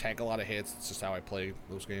would tank a lot of hits. It's just how I play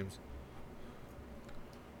those games.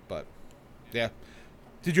 But yeah,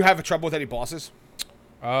 did you have trouble with any bosses?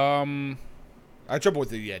 I I triple with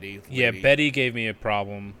the Yeti. Yeah, lady. Betty gave me a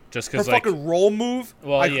problem just Her because like fucking roll move,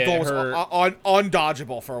 Well, I yeah, thought was her-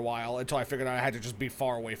 undodgeable for a while until I figured out I had to just be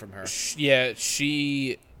far away from her. yeah,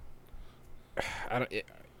 she. I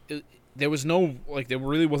don't. There was no like there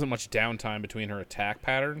really wasn't much downtime between her attack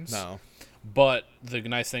patterns. No, But the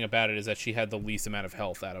nice thing about it is that she had the least amount of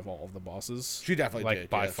health out of all of the bosses. she definitely like did.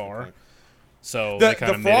 by Yeah, that's a good far. point. So The- they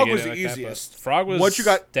kind the of frog was mitigated the it like that, but easiest. Frog was Once you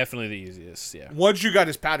got- definitely the easiest. Yeah. Once you got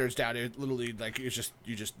his patterns down, it literally like you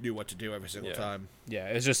just knew what to do every single Yeah. time. Yeah.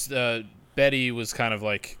 It's just Betty was kind of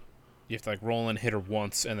like you have to like roll and hit her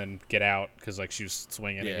once and then get out because like she was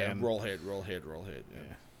swinging Yeah, again. roll hit, roll hit, roll hit. Yeah.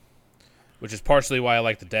 Which is partially why I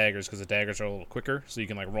like the daggers because the daggers are a little quicker, so you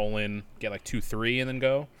can like roll in, get like 2-3, and then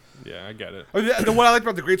go. Yeah, I get it. I mean, the one I liked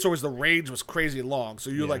about the greatsword was the range was crazy long, so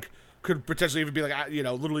you Yeah. like could potentially even be like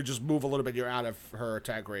literally just move a little bit. You're out of her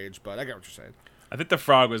attack range, but I get what you're saying. I think the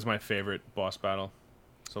frog was my favorite boss battle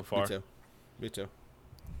so far. Me too.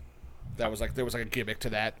 That was like there was like a gimmick to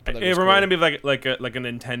that. But It reminded me of like a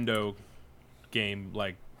Nintendo game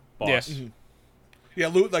like boss. Yes. Mm-hmm. Yeah,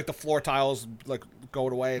 loot like the floor tiles like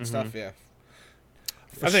going away and stuff. Yeah.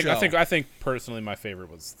 For I show. think personally my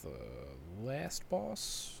favorite was the last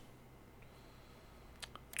boss.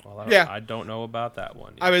 Well, Yeah. I don't know about that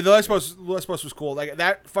one. I mean, the last boss was cool. Like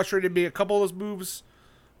that frustrated me. A couple of those moves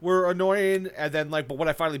were annoying, and then like, but when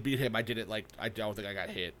I finally beat him, I didn't like. I don't think I got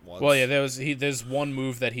hit once. Well, yeah, there's one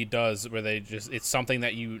move that he does where it's something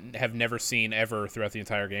that you have never seen ever throughout the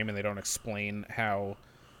entire game, and they don't explain how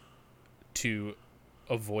to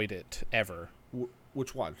avoid it ever.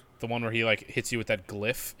 Which one? The one where he like hits you with that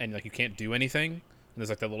glyph and like you can't do anything, and there's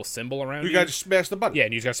like that little symbol around you. You gotta just smash the button. Yeah,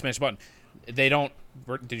 and you just gotta smash the button. They don't.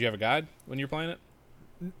 Did you have a guide when you were playing it?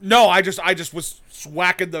 No, I just was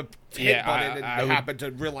whacking the hit Yeah, button I and would- happened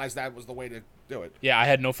to realize that was the way to do it. Yeah, I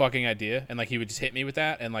had no fucking idea, and like he would just hit me with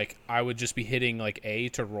that, and like I would just be hitting like A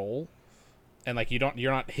to roll, and like you're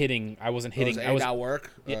not hitting. I wasn't hitting. Does I A was. not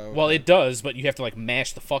work? Yeah, Oh, well, okay. it does, but you have to like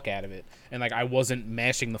mash the fuck out of it, and like I wasn't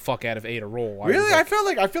mashing the fuck out of A to roll. Really, was, I like, feel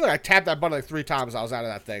like I tapped that button like 3 times. I was out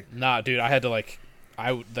of that thing. nah, dude, I had to like.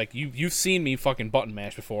 I would like you've seen me fucking button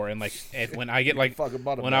mash before, and like when I get like Fucking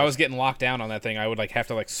button when mash. I was getting locked down on that thing, I would like have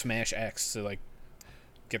to like smash X to like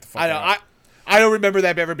get the fuck I know. out. I don't remember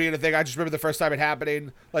that ever being a thing. I just remember the first time it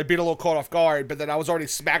happening, like being a little caught off guard. But then I was already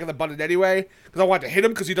smacking the button anyway because I wanted to hit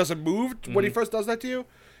him because he doesn't move when he first does that to you,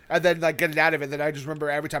 and then like getting out of it. Then I just remember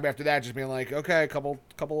every time after that just being like, okay, a couple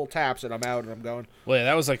little taps and I'm out and I'm going. Well, yeah,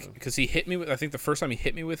 that was like because he hit me with. I think the first time he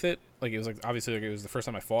hit me with it, like it was like obviously like it was the first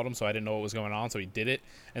time I fought him, so I didn't know what was going on. So he did it,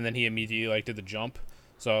 and then he immediately like did the jump.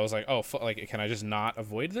 So I was like, oh, like can I just not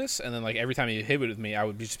avoid this? And then like every time he hit it with me, I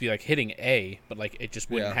would just be like hitting A, but like it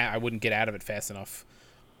just wouldn't. Yeah. I wouldn't get out of it fast enough.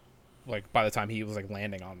 Like by the time he was like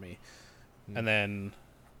landing on me, and then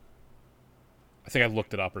I think I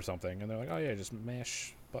looked it up or something, and they're like, oh yeah, just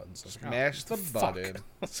mash buttons. I was like, oh, Smash the fuck. button. I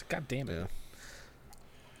was like, God damn it, Yeah.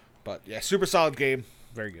 But yeah, super solid game.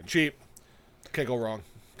 very good, Cheap. Can't go wrong.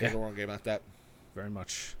 Can't Yeah. go wrong game like that. very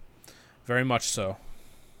much so.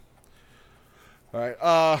 All right.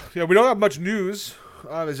 Yeah, we don't have much news.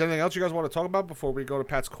 Is there anything else you guys want to talk about before we go to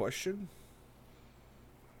Pat's question?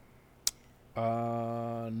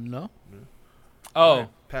 No, Oh,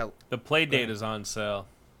 Pat. the play date is on sale.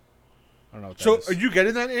 I don't know what that So, is. are you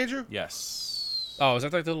getting that, Andrew? Yes. Oh, is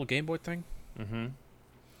that like the little Game Boy thing? Mm-hmm.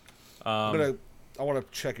 I want to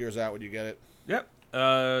check yours out when you get it.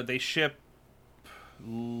 Yep. They ship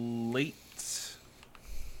late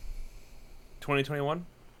 2021.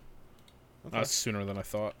 That's sooner than I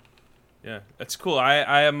thought. Yeah, that's cool.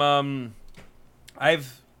 I've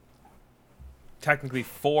technically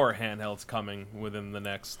 4 handhelds coming within the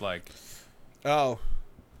next like Oh,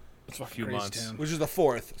 That's fucking few crazy months. town. which is the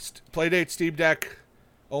 4th. Playdate, Steam Deck,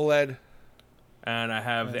 OLED. and I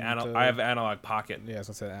have And, I have Analog Pocket. Yeah, I was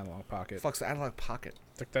gonna say Analog Pocket. Fuck's the Analog Pocket.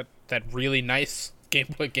 It's like that really nice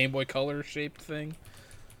Game Boy Color shaped thing.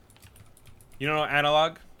 You know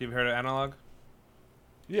Analog? Have you heard of Analog?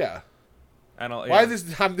 Yeah. Analog. Why yeah. this?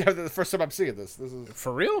 The first time I'm seeing this. This is.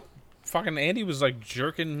 For real? Fucking Andy was like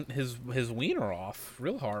jerking his wiener off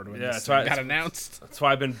real hard when Yeah, this that's why- got announced. That's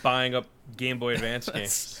why I've been buying up Game Boy Advance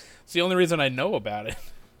games. It's the only reason I know about it.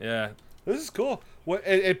 Yeah. This is cool. What?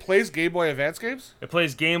 It plays Game Boy Advance games. It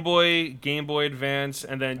plays Game Boy Advance,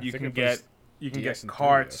 and then you think can it plays get DS and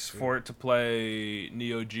carts 3DS, for it to play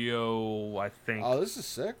Neo Geo. I think Oh, this is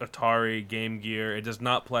sick. Atari, Game Gear. It does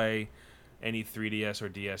not play any 3DS or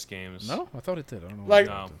DS games. No, I thought it did. I don't know. Like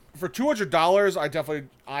No. for $200,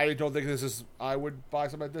 I don't think this is. I would buy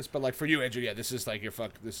something like this, but like for you, Andrew, yeah, this is like your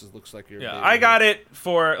fuck. This is looks like your. Yeah, I got it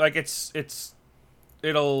for like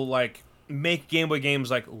it'll like make Game Boy games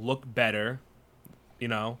like look better, you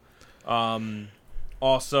know.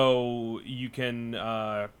 Also, you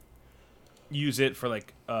can use it for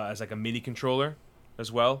like as like a MIDI controller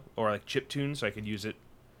as well, or like chiptune. So I could use it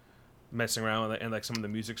messing around with it and like some of the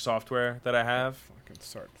music software that I have. Fucking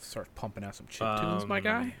start pumping out some chip tunes, my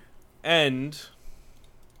guy. And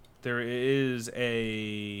there is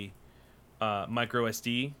a micro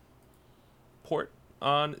SD port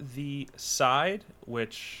on the side,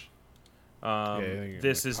 which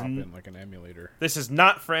this is like an emulator. This is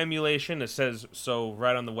not for emulation. It says so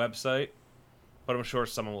right on the website, but I'm sure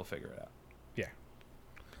someone will figure it out. Yeah.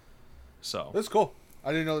 So That's cool.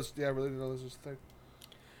 I didn't know this. Yeah, I really didn't know this was a thing.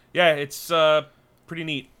 yeah, it's pretty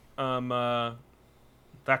neat.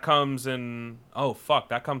 That comes in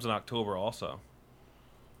that comes in October also.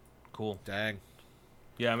 Cool. Dang.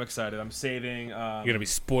 Yeah, I'm excited. I'm saving. You're gonna be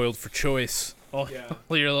spoiled for choice. Oh, Yeah.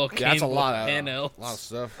 your little Yeah, that's a Game lot Boy of handhelds.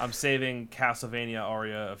 stuff. I'm saving Castlevania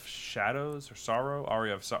Aria of Shadows or Sorrow.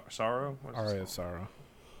 Aria of Sorrow. What is this Aria called? of Sorrow.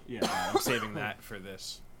 Yeah, I'm saving that for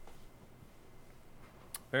this.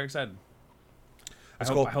 Very excited. That's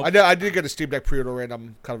I cool. hope I did get a Steam Deck pre-order, and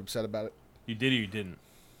I'm kind of upset about it. you did or you didn't.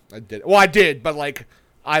 I did. Well, I did, but like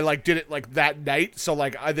I like did it like that night. So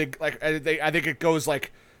like I think it goes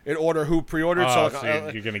like in order who pre-ordered. Oh, so so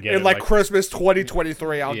like, you're gonna get in it like like Christmas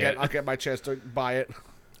 2023. I'll Yeah. get my chance to buy it.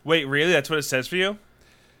 Wait, really? That's what it says for you?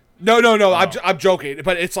 No. Oh. I'm joking,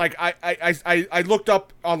 but it's like I looked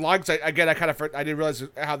up online because I didn't realize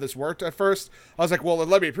how this worked at first. I was like, well,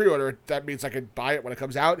 let me pre-order it. That means I can buy it when it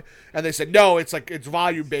comes out. And they said no, it's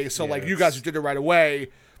volume based. So Yeah, like you guys who did it right away,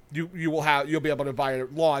 you'll be able to buy it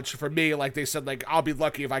at launch. For me, like they said, like I'll be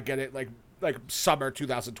lucky if I get it like summer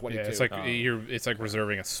 2022. yeah, it's like it's like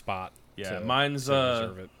reserving a spot. Yeah, to, mine's to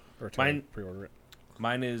reserve it or to mine- pre-order it.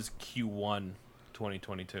 mine is Q1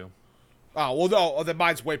 2022. Oh well, no, then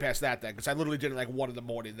mine's way past that then because I literally did it like 1 in the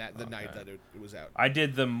morning the night that it was out. I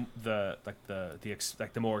did the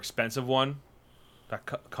more expensive one that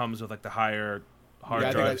comes with like the higher hard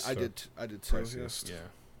Yeah, drives. I did too. Yeah. Priciest. Yeah.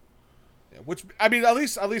 Yeah, which I mean, at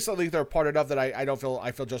least they're part enough that I don't feel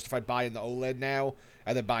justified buying the OLED now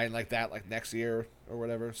and then buying like that like next year or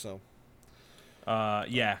whatever. So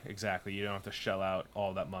Yeah, exactly. You don't have to shell out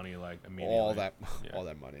all that money like immediately. all that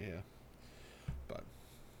money, yeah. But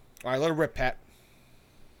all right, let it rip, Pat.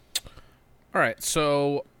 All right,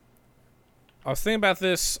 so I was thinking about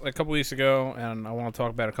this a couple weeks ago, and I want to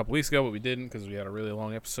talk about it a couple weeks ago, but we didn't because we had a really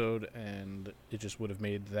long episode, and it just would have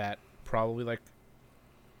made that probably like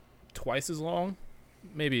twice as long.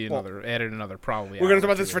 Maybe added another probably. We're gonna talk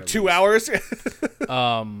about this for 2 hours.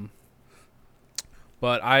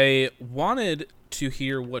 But I wanted to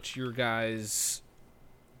hear what your guys'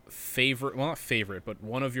 favorite, well, not favorite, but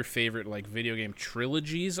one of your favorite like video game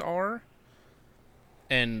trilogies are,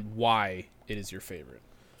 and why it is your favorite.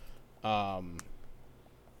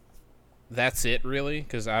 That's it, really,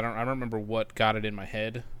 because I don't remember what got it in my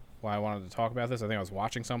head why I wanted to talk about this. I think I was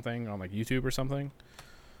watching something on like YouTube or something,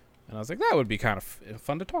 and I was like, that would be kind of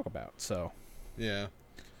fun to talk about. So, Yeah.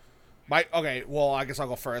 Okay, well, I guess I'll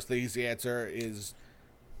go first. The easy answer is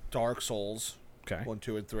Dark Souls okay, 1,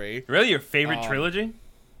 2, and 3. Really, your favorite trilogy?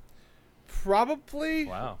 Probably.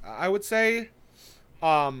 Wow. I would say.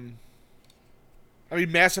 I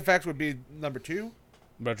mean, Mass Effect would be number 2. what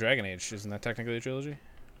about Dragon Age? Isn't that technically a trilogy?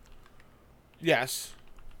 Yes.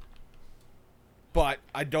 But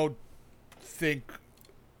I don't think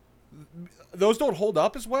those don't hold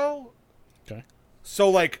up as well. Okay. So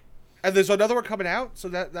like, and there's another one coming out, so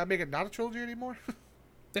that make it not a trilogy anymore.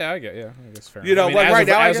 Yeah, I guess fair. You know, I mean, like as right of,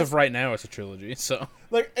 now, I as guess- of right now, it's a trilogy. So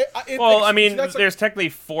Like, Well, I mean, that's like- there's technically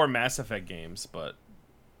 4 Mass Effect games, but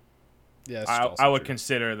yeah, I would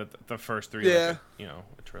consider that the first 3 Yeah. like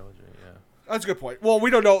a trilogy. Yeah. that's a good point. Well, we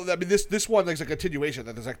don't know. I mean, this one is a continuation.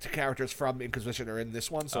 That there's like 2 characters from Inquisition are in this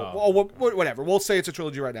one. So, whatever. We'll say it's a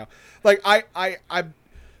trilogy right now. Like, I'm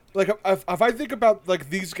like, if I think about like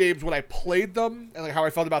these games when I played them and like how I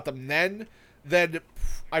felt about them then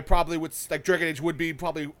I probably would like Dragon Age would be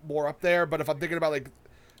probably more up there. But if I'm thinking about like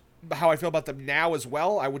how I feel about them now as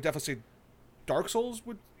well, I would definitely say Dark Souls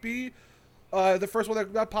would be the first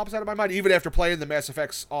one that pops out of my mind, even after playing the Mass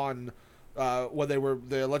Effects on when they were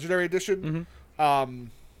the Legendary Edition.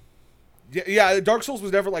 Yeah, Dark Souls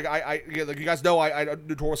was never like like you guys know I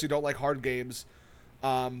notoriously don't like hard games,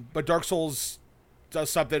 but Dark Souls does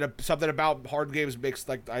something about hard games makes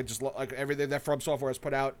like I just like everything that From Software has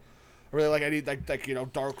put out. I really like any like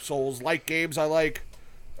Dark Souls like games I like,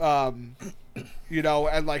 and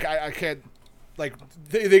like I can't like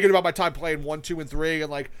thinking about my time playing 1, 2, and 3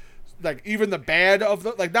 and like even the bad of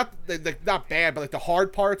the like not bad but like the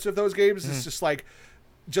hard parts of those games is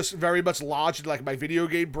just very much lodged in like my video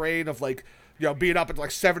game brain of like being up at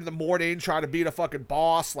like 7 a.m. trying to beat a fucking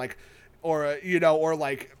boss, like, or or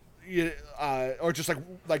just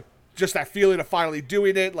like just that feeling of finally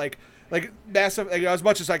doing it, like Massive. As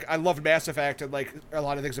much as like I loved Mass Effect and like a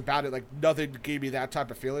lot of things about it, like nothing gave me that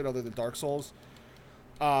type of feeling other than Dark Souls.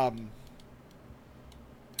 So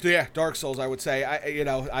yeah, Dark Souls, I would say.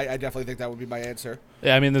 I definitely think that would be my answer.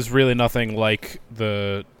 Yeah, I mean, there's really nothing like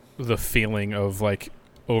the feeling of like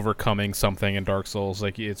overcoming something in Dark Souls.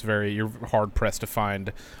 Like you're hard pressed to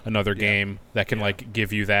find another game that can like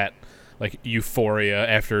give you that like euphoria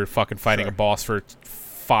after fucking fighting a boss for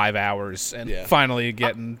 5 hours and finally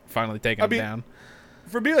taking him down.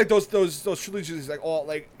 For me, like those trilogies, like all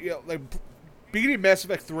like like beginning Mass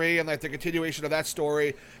Effect 3 and like the continuation of that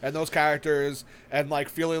story and those characters and like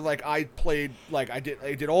feeling like I played like I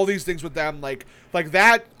did all these things with them, like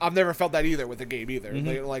that. I've never felt that either with the game either.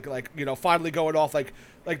 Mm-hmm. Like finally going off like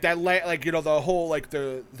that the whole like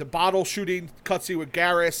the bottle shooting cutscene with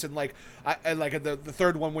Garrus and like the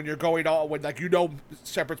third one when you're going on when like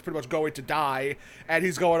Shepard's pretty much going to die and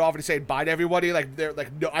he's going off and he's saying bye to everybody, like they're like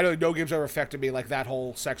I don't think no game's ever affected me like that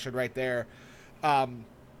whole section right there.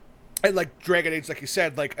 And like Dragon Age, like you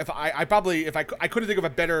said, like if I couldn't think of a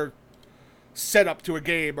better setup to a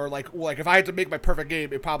game, or like if I had to make my perfect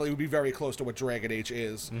game, it probably would be very close to what Dragon Age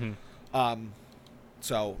is. Mm-hmm.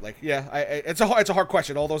 So like it's a hard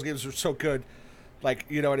question. All those games are so good, like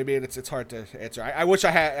you know what I mean. It's hard to answer. I wish I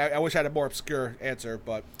had a more obscure answer,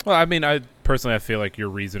 but well, I mean, I feel like your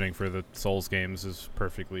reasoning for the Souls games is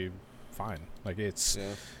perfectly fine. Like it's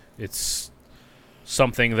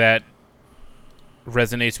something that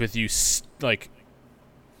resonates with you like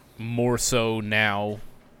more so now,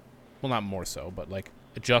 well not more so, but like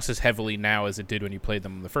just as heavily now as it did when you played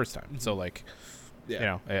them the first time. So like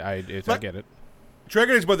I get it.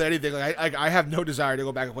 Dragon Age more than anything, like I have no desire to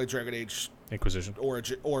go back and play Dragon Age Inquisition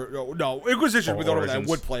Origin Inquisition with all that I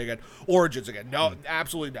would play again. Origins again, no,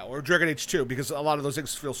 absolutely no. Or Dragon Age 2 because a lot of those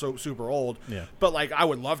things feel so super old. Yeah, but like I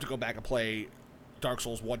would love to go back and play Dark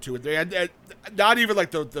Souls 1, 2, and 3, and not even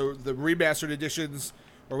like the remastered editions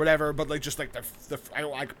or whatever, but like just like I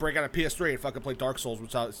don't like break out a PS3 and fucking play Dark Souls,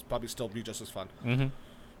 which would probably still be just as fun. Mm-hmm.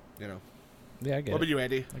 Yeah, I get it. What about you,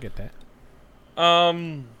 Andy? I get that.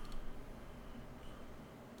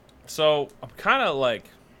 So I'm kind of like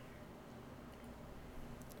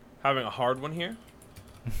having a hard one here.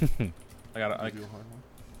 I do a hard one.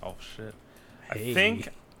 Oh shit! Hey. I think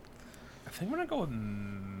I'm gonna go with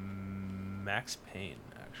Max Payne,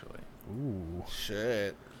 actually. Ooh.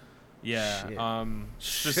 Shit. Yeah.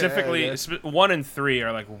 Specifically, 1 and 3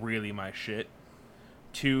 are like really my shit.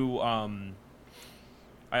 2, I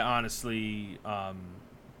honestly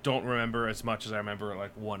don't remember as much as I remember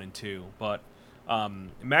like 1 and 2, but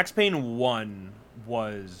Max Payne 1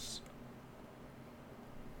 was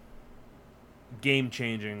game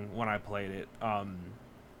changing when I played it.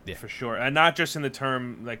 For sure, and not just in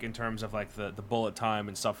terms of like the bullet time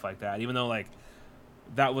and stuff like that. Even though like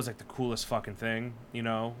that was like the coolest fucking thing,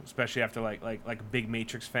 especially after like big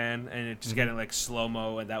Matrix fan, and it just getting like slow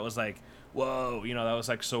mo, and that was like whoa, that was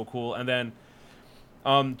like so cool. And then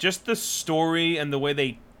just the story and the way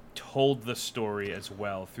they told the story as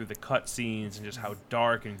well through the cutscenes and just how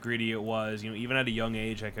dark and gritty it was. Even at a young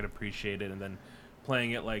age, I could appreciate it, and then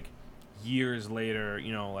playing it like years later,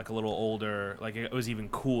 like a little older, like it was even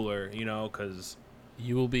cooler, because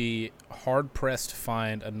you will be hard pressed to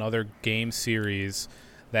find another game series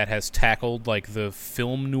that has tackled like the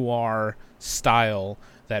film noir style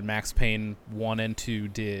that Max Payne 1 and 2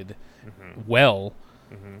 did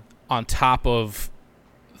on top of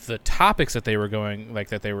the topics that they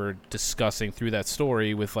were discussing through that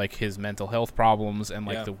story with like his mental health problems and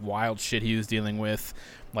like the wild shit he was dealing with,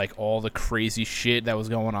 like all the crazy shit that was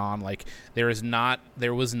going on. Like there was not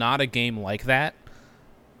a game like that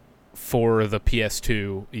for the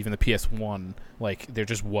PS2, even the PS1. Like there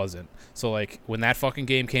just wasn't. So like when that fucking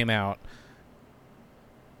game came out,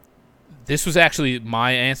 this was actually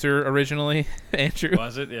my answer originally, Andrew.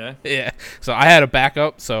 Was it? Yeah. Yeah. So I had a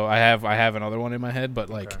backup. So I have another one in my head, but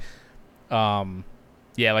like, like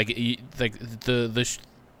the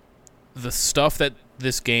stuff that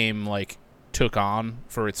this game like took on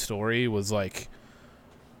for its story was like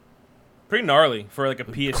pretty gnarly for like a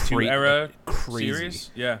PS2 era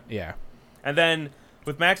series. Yeah. Yeah. And then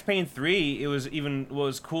with Max Payne 3, it was even what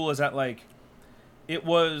was cool is that like it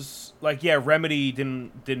was like Remedy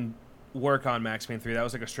didn't work on Max Payne 3. That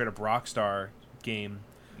was like a straight up Rockstar game.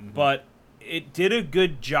 But it did a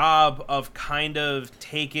good job of kind of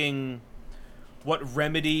taking what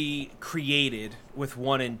Remedy created with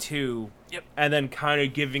 1 and 2 and then kind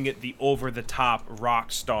of giving it the over the top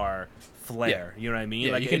Rockstar flair. You know what I mean?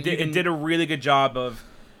 Yeah, like you can- it, did, you can- it did a really good job of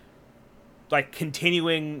like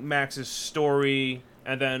continuing Max's story,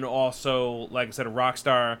 and then also, like I said,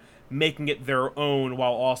 Rockstar making it their own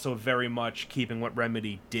while also very much keeping what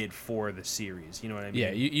Remedy did for the series. You know what I mean?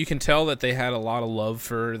 Yeah, you can tell that they had a lot of love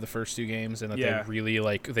for the first two games, and that Yeah.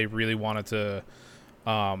 they really wanted to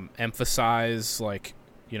emphasize, like,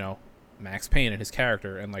 you know, Max Payne and his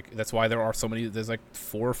character, and like that's why there's like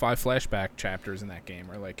 4 or 5 flashback chapters in that game,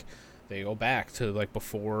 where like they go back to like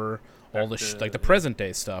before all the like the present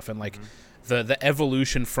day stuff, and like the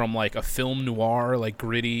evolution from like a film noir, like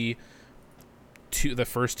gritty, to the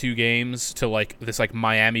first 2 games to like this like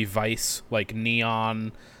Miami Vice, like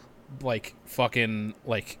neon, like fucking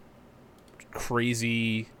like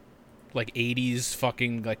crazy, like 80s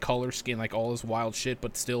fucking like color scheme, like all this wild shit,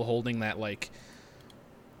 but still holding that like,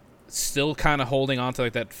 still kind of holding on to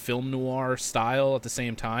like that film noir style at the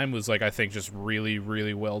same time, was like, I think, just really,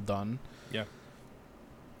 really well done. Yeah.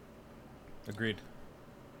 Agreed.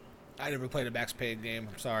 I never played a Max Payne game.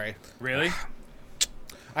 I'm sorry. Really?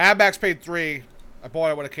 I had Max Payne 3. I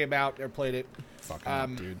bought it when it came out. Never played it.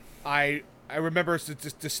 Fucking dude. I remember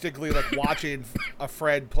just distinctly like watching a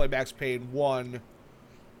friend play Max Payne 1,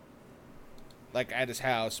 like at his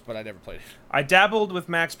house, but I never played it. I dabbled with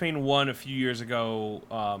Max Payne 1 a few years ago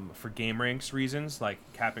for game ranks reasons, like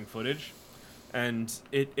capping footage, and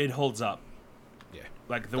it holds up. Yeah.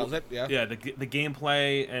 Like Does it? Yeah. Yeah, the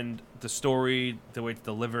gameplay and the story, the way it's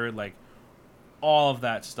delivered, like all of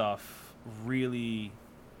that stuff really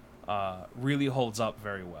really holds up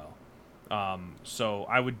very well. So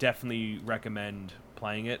I would definitely recommend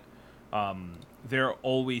playing it. They're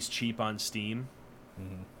always cheap on Steam.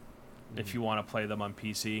 If you want to play them on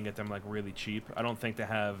PC and get them like really cheap. I don't think they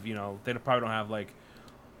have, you know, they probably don't have like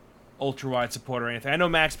ultra wide support or anything. I know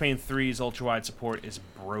Max Payne 3's ultra wide support is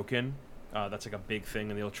broken. That's like a big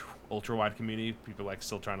thing in the ultra wide community. People like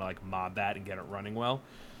still trying to like mod that and get it running well.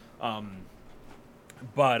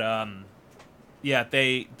 Yeah,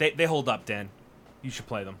 they hold up, Dan. You should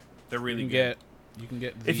play them. They're really good. You can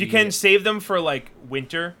get If you can save them for like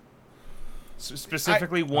winter,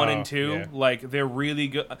 specifically 1 and 2, yeah. like they're really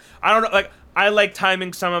good. I don't know, like I like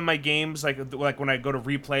timing some of my games, like when I go to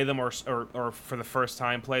replay them or for the first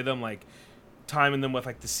time play them, like timing them with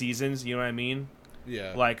like the seasons. You know what I mean?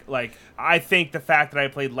 Yeah. Like I think the fact that I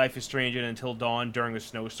played Life is Strange and Until Dawn during a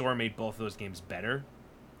snowstorm made both of those games better.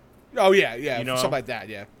 Oh yeah, yeah. You know? Something like that.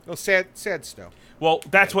 Yeah. Oh, sad snow. Well,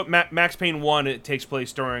 that's what Max Payne 1. It takes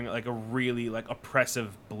place during like a really like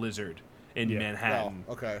oppressive blizzard in Manhattan.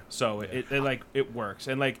 Oh, okay. So it works,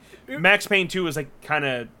 and like Max Payne 2 is like kind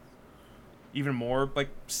of even more like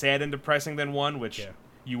sad and depressing than 1, which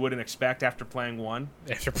you wouldn't expect after playing 1.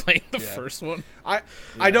 after playing the first one. I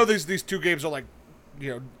know these 2 games are like,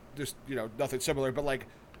 you know, just, you know, nothing similar, but like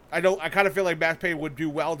I kind of feel like Max Payne would do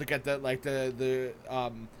well to get that like the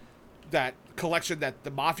that collection that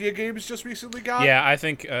the Mafia games just recently got. Yeah, I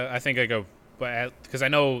think I go, but because I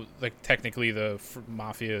know like technically the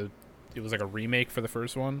Mafia, it was like a remake for the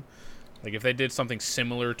first one. Like if they did something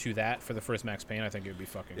similar to that for the first Max Payne, I think it would be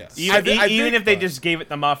fucking. Yes. Even if they just gave it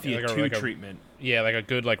the Mafia like 2 a treatment. Yeah, like a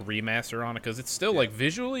good like remaster on it, because it's still like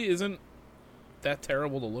visually isn't that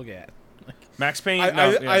terrible to look at. Max Payne,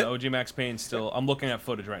 the OG Max Payne still. I'm looking at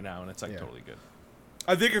footage right now, and it's like totally good.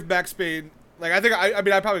 I think if Max Payne, like I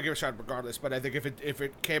mean I'd probably give it a shot regardless, but I think if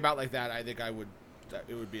it came out like that, I think it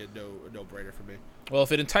would be a no brainer for me. Well,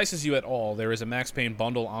 if it entices you at all, there is a Max Payne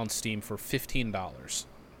bundle on Steam for $15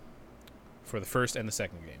 for the first and the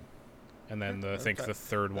second game, and then I think the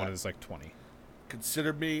third one is like $20.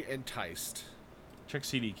 Consider me enticed. Check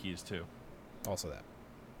CD keys too. Also that.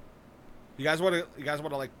 You guys want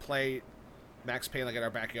to like play Max Payne like in our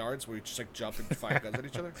backyards where we just like jump and fire guns at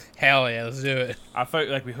each other? Hell yeah, let's do it. I felt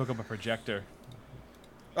like we hook up a projector.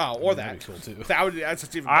 Oh, or That'd that. be cool too. That's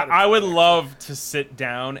just even better. I would love to sit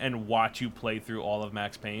down and watch you play through all of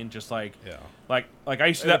Max Payne, just like like I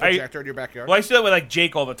used to. a projector in your backyard. Well, I used to do that with like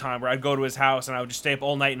Jake all the time, where I'd go to his house and I would just stay up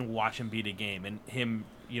all night and watch him beat a game, and him,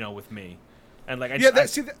 you know, with me, and like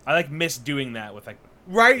I like miss doing that with like.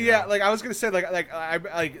 Right, yeah. Like I was gonna say,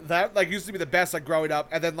 I that like used to be the best, like growing up,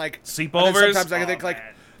 and then like sleepovers. Sometimes I think like,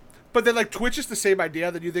 but then like Twitch is the same idea.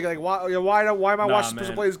 Then you think like, why am I watching this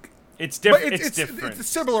person play? It's different. It's different. It's a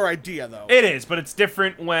similar idea though. It is, but it's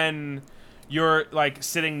different when you're like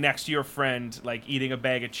sitting next to your friend, like eating a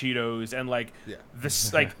bag of Cheetos, and like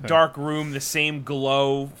this like dark room, the same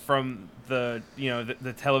glow from the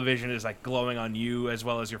the television is like glowing on you as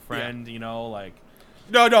well as your friend. You know, like.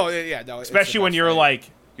 No. Especially when you're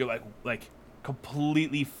like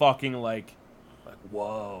completely fucking like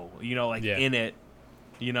whoa, you know, like in it.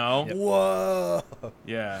 You know? Whoa.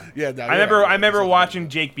 Yeah. Yeah. No, I remember watching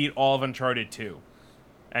Jake beat all of Uncharted 2,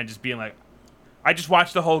 and just being like, I just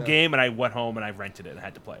watched the whole game, and I went home and I rented it and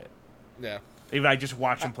had to play it. Yeah. Even I just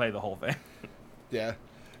watched him play the whole thing. Yeah.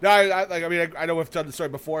 No, I know we've done the story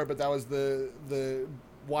before, but that was the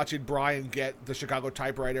watching Brian get the Chicago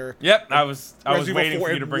typewriter. Yep, I was Resident waiting Evil 4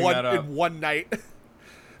 for you to bring one, that up. in one night.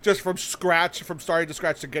 Just from starting to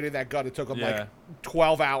scratch to getting that gun. It took him like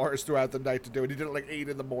 12 hours throughout the night to do it. He did it like 8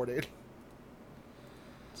 in the morning.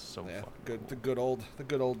 So Yeah, fucking good. cool. The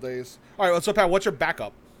good old days. All right, so Pat, what's your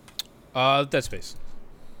backup? Dead Space.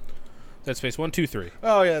 Dead Space 1, 2, 3.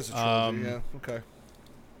 Oh yeah, it's a trilogy. Yeah, okay.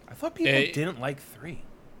 I thought people didn't like 3.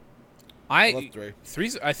 I love 3.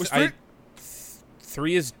 3's Was 3?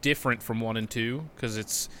 3 is different from 1 and 2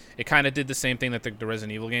 because it kind of did the same thing that the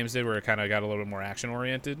Resident Evil games did, where it kind of got a little bit more action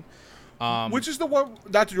oriented. Which is the one?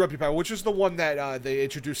 Not to interrupt you, Pat. Which is the one that they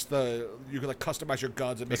introduced you can like customize your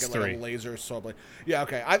guns and make That's it like 3. a laser sword. Yeah,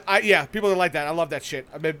 okay. I people that like that. I love that shit.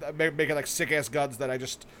 I making like sick ass guns that I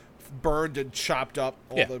just burned and chopped up.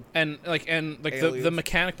 And the aliens.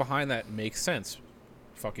 mechanic behind that makes sense.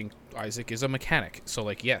 Fucking Isaac is a mechanic, so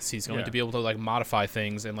like yes, he's going to be able to like modify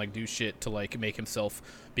things and like do shit to like make himself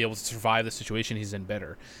be able to survive the situation he's in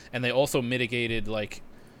better. And they also mitigated, like,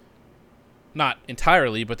 not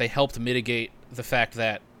entirely, but they helped mitigate the fact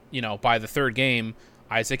that, you know, by the third game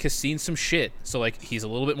Isaac has seen some shit, so like he's a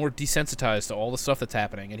little bit more desensitized to all the stuff that's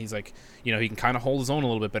happening, and he's like, you know, he can kind of hold his own a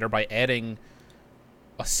little bit better by adding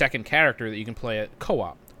a second character that you can play at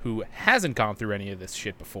co-op who hasn't gone through any of this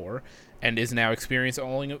shit before and is now experiencing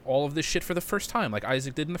all of this shit for the first time, like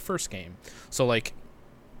Isaac did in the first game. So like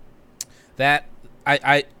that,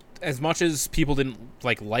 I as much as people didn't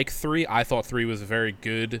like 3, I thought 3 was a very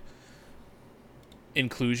good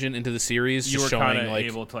inclusion into the series. You were kind of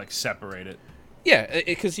able to like separate it. Yeah,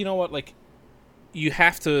 because you know what, like, you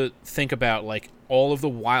have to think about like all of the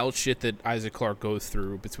wild shit that Isaac Clarke goes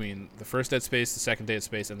through between the first Dead Space, the second Dead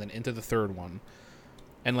Space, and then into the third one.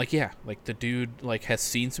 And like, yeah, like the dude like has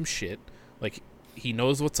seen some shit. Like he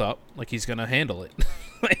knows what's up. Like he's gonna handle it.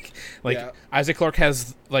 like Isaac Clarke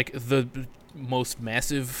has like the most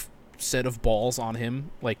massive set of balls on him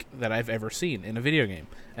like that I've ever seen in a video game.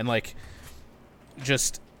 And like,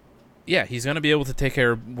 just yeah, he's gonna be able to take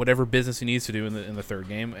care of whatever business he needs to do in the third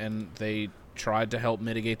game. And they tried to help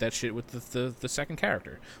mitigate that shit with the second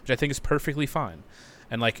character, which I think is perfectly fine.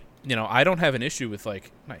 And like, you know, I don't have an issue with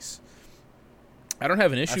like I don't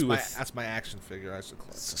have an issue with... That's my action figure. Isaac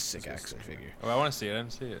Clarke. It's a sick action figure. Oh, I want to see it. I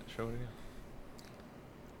didn't see it. Show it again.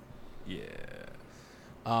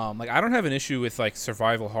 Yeah. Like, I don't have an issue with, like,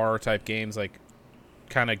 survival horror type games, like,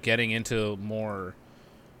 kind of getting into more,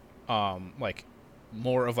 like,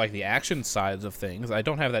 more of, like, the action sides of things. I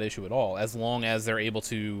don't have that issue at all, as long as they're able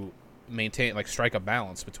to maintain, like, strike a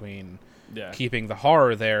balance between keeping the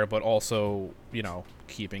horror there, but also, you know,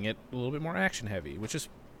 keeping it a little bit more action heavy, which is...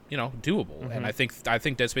 you know, doable. Mm-hmm. And I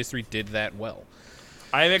think Dead Space 3 did that well.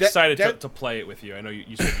 I'm excited to play it with you. I know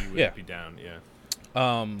you said you would be down.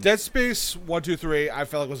 Yeah. Dead Space 1, 2, 3, I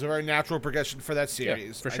felt like was a very natural progression for that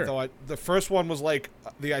series. Yeah, for sure. I thought the first one was like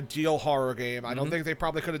the ideal horror game. I don't think they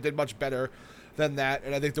probably could have did much better than that,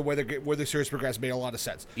 and I think the way the series progressed made a lot of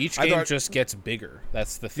sense. Each game just gets bigger.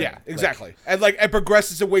 That's the thing. Yeah, exactly. And like it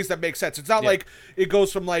progresses in ways that make sense. It's not like it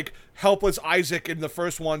goes from like helpless Isaac in the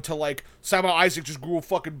first one to like somehow Isaac just grew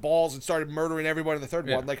fucking balls and started murdering everyone in the third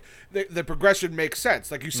one. Like the progression makes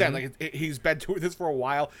sense. Like you said, like he's been doing this for a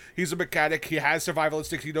while. He's a mechanic. He has survival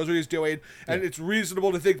instincts. He knows what he's doing, and it's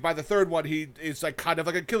reasonable to think by the third one he is like kind of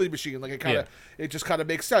like a killing machine. Like it just kind of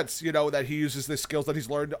makes sense, you know, that he uses the skills that he's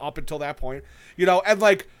learned up until that point. You know, and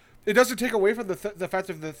like it doesn't take away from the fact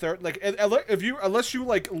of the third. Like, unless you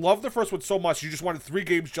like love the first one so much, you just wanted 3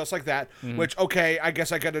 games just like that. Which, okay, I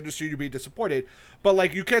guess I can understand you being disappointed, but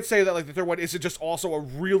like you can't say that like the third one isn't just also a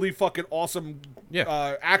really fucking awesome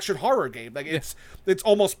action horror game. Like it's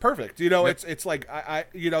almost perfect. You know, it's like I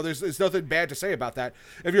you know there's nothing bad to say about that.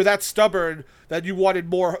 If you're that stubborn that you wanted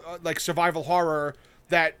more like survival horror.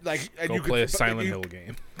 That like and go you play could, a Silent Hill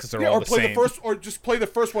game because they're all or the play same. the first, or just play the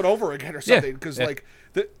first one over again or something. Because like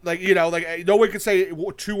you know, like no one can say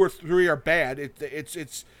 2 or 3 are bad.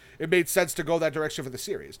 It made sense to go that direction for the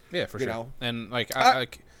series. Yeah, for sure. You know? And like I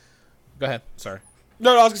go ahead. Sorry.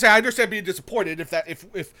 No, I was gonna say I understand being disappointed if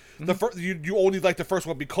the you only liked the first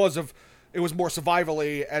one because of it was more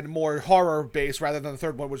survivally and more horror based rather than the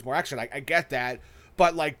third one was more action. I get that,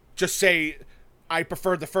 but like just say I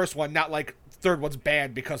preferred the first one, not like. Third one's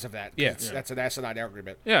bad because of that. That's an asinine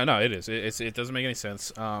argument. Yeah, no, it is. It doesn't make any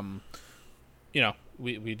sense. You know,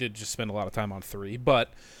 we did just spend a lot of time on 3,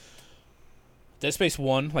 but Dead Space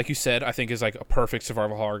 1, like you said, I think is like a perfect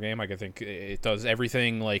survival horror game. Like I think it does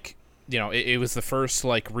everything. Like it was the first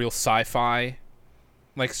like real sci-fi,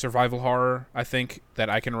 like survival horror I think that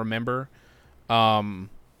I can remember,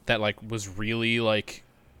 that like was really like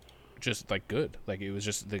just like good. Like it was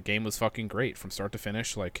just the game was fucking great from start to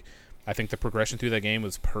finish. Like I think the progression through that game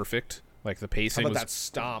was perfect. Like the pacing How about was that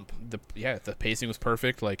stomp? the pacing was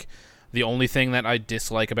perfect. Like the only thing that I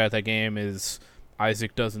dislike about that game is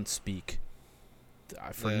Isaac doesn't speak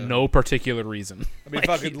for no particular reason. I mean, Like,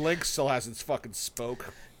 fucking Link still hasn't fucking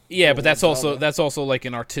spoke. yeah, but that's Zelda. also like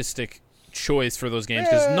an artistic choice for those games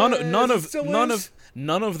because none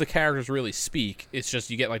of the characters really speak. It's just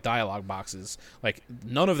you get like dialogue boxes. Like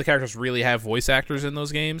none of the characters really have voice actors in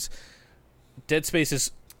those games. Dead Space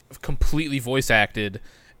is completely voice acted,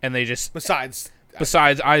 and they just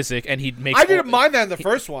Besides Isaac, and he makes. I didn't mind that in the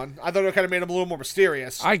first one. I thought it kind of made him a little more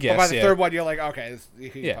mysterious. I guess, But by the yeah. third one, you're like, okay.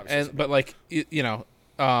 Yeah, but like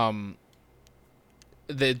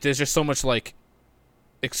there's just so much like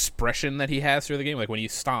expression that he has through the game. Like when he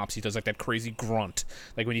stomps, he does like that crazy grunt.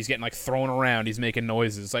 Like when he's getting like thrown around, he's making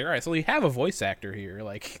noises. Like, all right, so you have a voice actor here.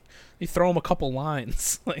 Like you throw him a couple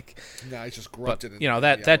lines. Like, no, he's just but grunted.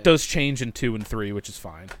 that does change in 2 and 3, which is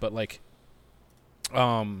fine. But like,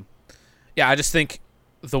 yeah, I just think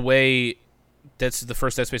the way that's the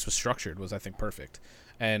first Dead Space was structured was I think perfect,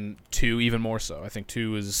 and 2 even more so. I think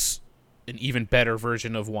 2 is an even better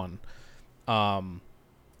version of 1.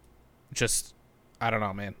 Just I don't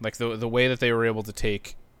know, man. Like the way that they were able to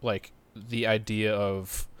take like the idea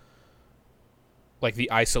of like the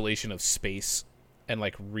isolation of space and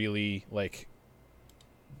like really like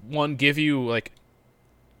give you like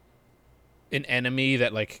an enemy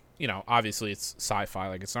that like obviously it's sci-fi,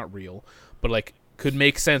 like it's not real, but like could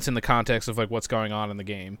make sense in the context of like what's going on in the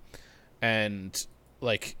game. And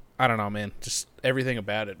like I don't know, man, just everything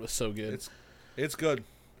about it was so good. It's good.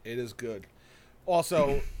 It is good.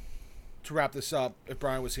 Also, to wrap this up, if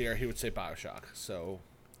Brian was here, he would say BioShock. So,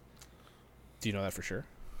 do you know that for sure?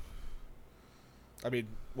 I mean,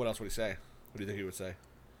 what else would he say? What do you think he would say?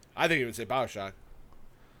 I think he would say BioShock.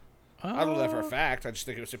 I don't know that for a fact. I just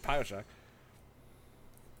think he would say BioShock.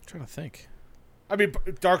 I'm trying to think. I mean,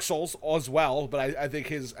 Dark Souls as well, but I think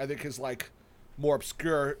his like more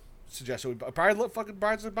obscure suggestion would Brian's a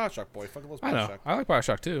BioShock boy. Fucking loves BioShock. I know. I like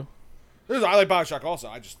BioShock too. I like BioShock also.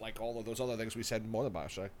 I just like all of those other things we said more than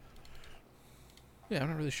BioShock. Yeah, I'm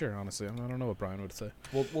not really sure, honestly. I don't know what Brian would say.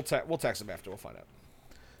 We'll text him after. We'll find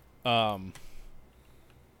out.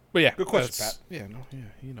 But yeah, Good question, Pat. Yeah, no,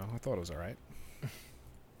 yeah, I thought it was all right.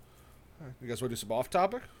 You guys want to do some off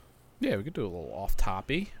topic? Yeah, we could do a little off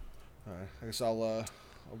toppy. All right. I guess I'll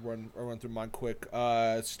run through mine quick.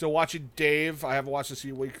 Still watching Dave. I haven't watched this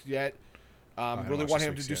week yet. Really want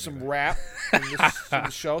him to do some rap in the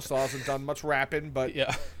show, so I hasn't done much rapping. But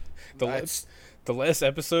yeah, the last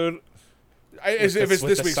episode. If it's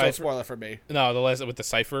this week's, no spoiler for me. No, the last with the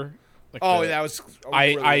cipher. Like that was.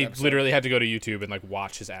 I literally had to go to YouTube and like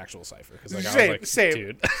watch his actual cipher because like I was like, same.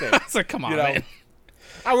 Dude, I was like, come on, man.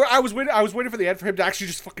 I was waiting for the end for him to actually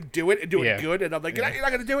just fucking do it and do it good, and I'm like, you're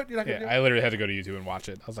not gonna do it. You're not gonna do it. I literally had to go to YouTube and watch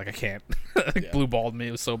it. I was like, I can't. Blue balled me.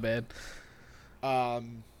 It was so bad.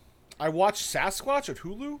 I watched Sasquatch at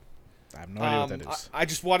Hulu. I have no idea what that is. I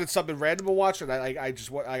just wanted something random to watch, and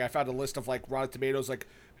I found a list of like Rotten Tomatoes like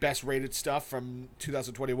best rated stuff from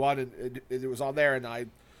 2021, and it was on there, and I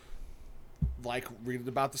like reading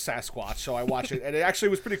about the Sasquatch, so I watched it, and it actually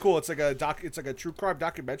was pretty cool. It's like a true crime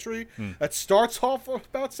documentary that starts off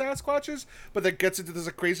about Sasquatches, but then gets into this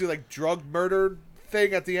crazy like drug murder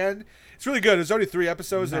thing at the end. It's really good. There's only 3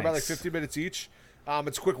 episodes. They're about like 15 minutes each.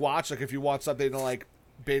 It's a quick watch, like if you want something to like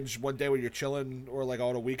binge one day when you're chilling or like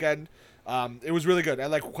on a weekend. It was really good,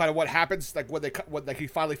 and like kind of what happens like when he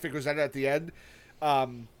finally figures that out at the end.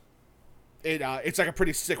 It's like a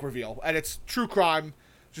pretty sick reveal, and it's true crime,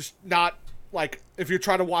 just not like if you're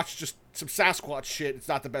trying to watch just some Sasquatch shit, it's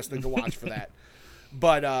not the best thing to watch for that.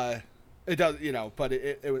 But it does, but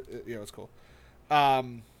it was cool.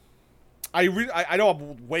 I know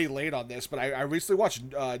I'm way late on this, but I recently watched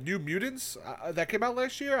New Mutants that came out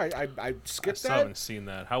last year. I skipped I still haven't seen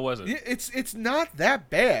that. How was it? It's not that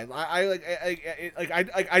bad. I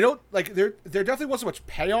don't like there definitely wasn't much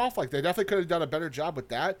payoff. Like they definitely could have done a better job with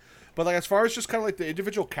that. But like as far as just kind of like the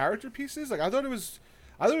individual character pieces, like I thought it was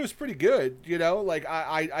pretty good. Like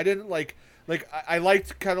I didn't like I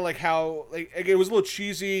liked kind of like how like it was a little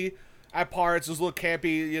cheesy at parts. It was a little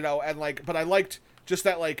campy, and like but I liked just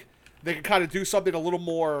that like they could kind of do something a little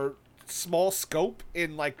more small scope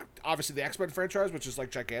in like obviously the X-Men franchise, which is like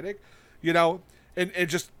gigantic, and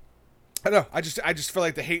just I don't know. I just feel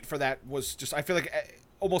like the hate for that was just I feel like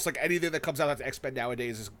almost like anything that comes out after X-Men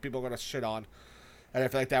nowadays is people are gonna shit on, and I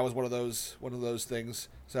feel like that was one of those things.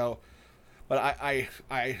 So, but I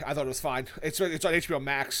thought it was fine. It's on HBO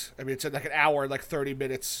Max. I mean, it's like an hour and like 30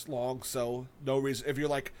 minutes long. So no reason if you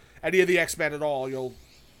like any of the X-Men at all, you'll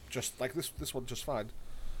just like this one just fine.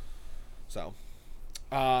 So,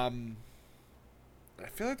 I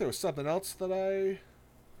feel like there was something else that I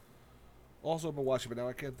also been watching, but now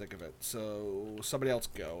I can't think of it. So somebody else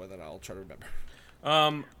go, and then I'll try to remember.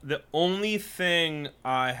 The only thing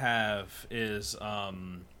I have is a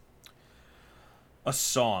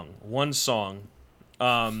song. One song.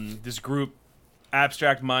 This group,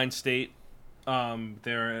 Abstract Mind State.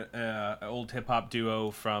 They're an old hip hop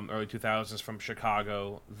duo from early 2000s from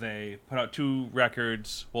Chicago. They put out 2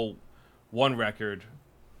 records. Well, one record,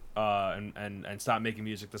 and stopped making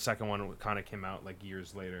music. The second one kind of came out like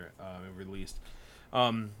years later and released.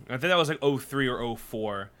 I think that was like 03 or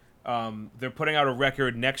 04. They're putting out a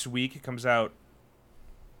record next week. It comes out,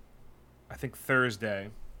 I think, Thursday.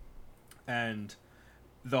 And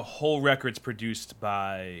the whole record's produced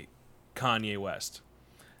by Kanye West.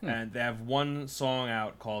 And they have one song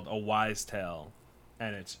out called A Wise Tale.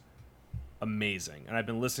 And it's amazing. And I've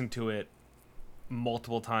been listening to it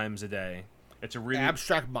multiple times a day. It's a really...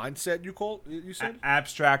 Abstract Mindset, you said?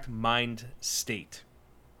 Abstract Mind State.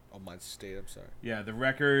 Oh, Mind State, I'm sorry. Yeah, the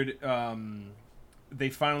record... they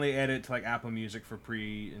finally added it to like Apple Music for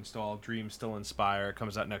pre-installed. Dreams Still Inspire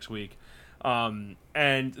comes out next week, and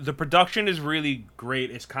the production is really great.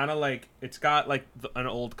 It's kind of like it's got like an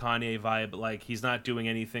old Kanye vibe, but like he's not doing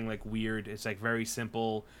anything like weird. It's like very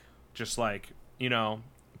simple, just like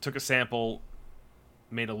took a sample,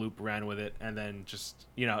 made a loop, ran with it, and then just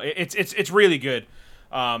it's really good.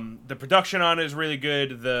 The production on it is really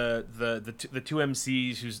good. The 2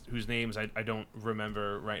 MCs whose names I don't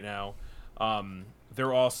remember right now.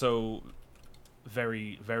 They're also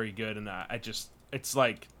very, very good, and it's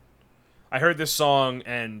like I heard this song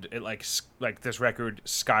and it like this record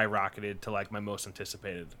skyrocketed to like my most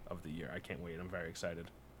anticipated of the year. I can't wait. I'm very excited.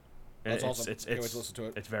 That's awesome. Can't wait to listen to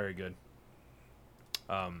it. It's very good.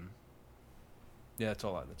 Yeah, that's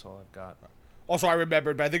all I've got. Also, I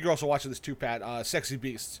remembered, but I think you're also watching this too, Pat. Sexy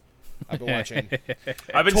Beast. I've been watching.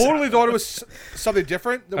 I've been totally thought it was something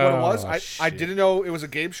different than what it was. I Shit. didn't know it was a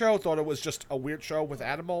game show. Thought it was just a weird show with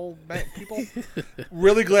animal people.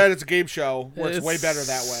 Really glad it's a game show where it's way better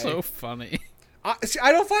that way. So funny. I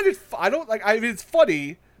don't find it. I don't like. I mean, it's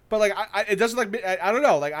funny, but like, it doesn't like. I don't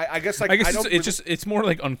know. Like, I guess like. I guess don't it's more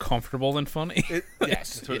like uncomfortable than funny.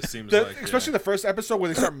 Yes, That's what it seems like. especially the first episode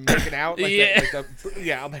where they start making out. Like Yeah.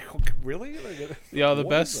 Yeah. I'm like, really? Like, Yeah,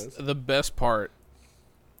 what is this? the best part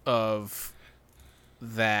of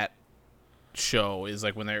that show is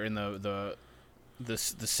like when they're in the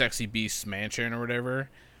Sexy Beast mansion or whatever,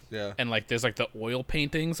 Yeah. and like there's like the oil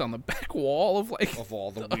paintings on the back wall of like Of all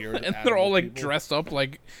the weird, and they're all animal like people. dressed up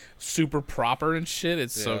like super proper and shit.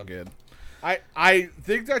 It's Yeah. so good. I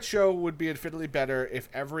think that show would be infinitely better if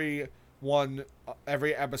every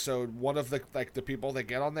episode, one of the people that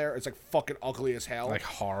get on there is like fucking ugly as hell. Like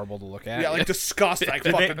horrible to look at. Yeah, like disgusting, like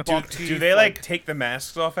fucking buck teeth. Do they like take the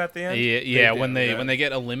masks off at the end? Yeah, do, when yeah. they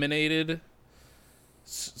get eliminated.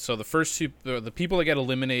 So the first two, the people that get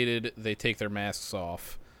eliminated, they take their masks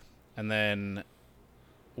off, and then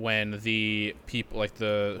when the people like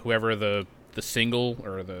whoever the single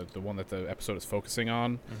or the one that the episode is focusing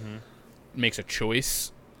on makes a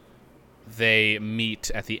choice, they meet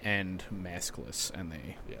at the end maskless, and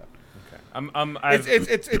they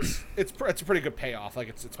It's a pretty good payoff. Like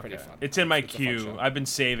it's pretty fun. It's in my It's a fun queue. show. I've been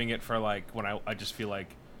saving it for like when I just feel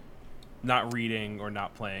like not reading or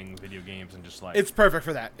not playing video games and just like It's perfect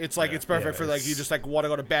for that. It's like Yeah. it's perfect for like it's- you just like want to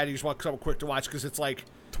go to bed. You just want something quick to watch because it's like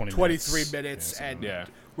 23 minutes Yeah, and Yeah.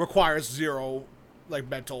 requires zero like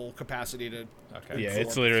mental capacity to. Okay. Yeah, absorb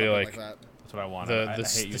it's literally something like- that. That's what I want. The- I the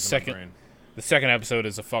hate using second- my brain. The second episode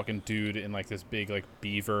is a fucking dude in like this big like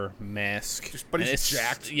beaver mask, But And he's it's-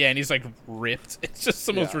 jacked. Yeah, and he's like ripped. It's just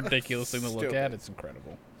the most Yeah. ridiculous thing to look Stupid. at. It's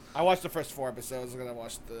incredible. I watched the first 4 episodes. I'm gonna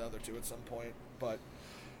watch the other 2 at some point, but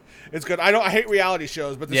it's good. I hate reality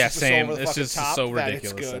shows, but this Yeah, is just same. so over the It's fucking just top so that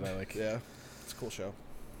ridiculous it's good. that I like. Yeah, it's a cool show.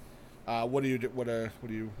 What are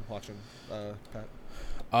you watching, Pat?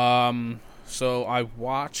 So I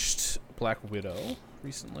watched Black Widow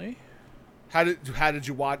recently. How did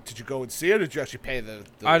you watch? Did you go and see it, or did you actually pay the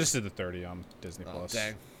I just did the 30 on Disney Oh, Plus.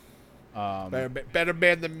 dang. Better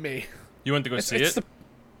man than me. You went to go see it?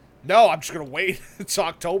 No, I'm just gonna wait. It's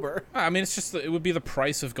October. I mean, it's just it would be the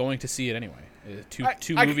price of going to see it anyway. Two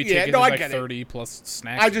I- movie yeah, tickets no, is I like get it. 30 plus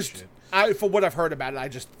snacks. I and just, shit. from what I've heard about it, I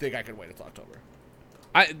just think I can wait until October.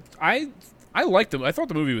 I liked them. I thought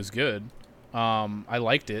the movie was good. I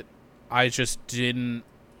liked it. I just didn't.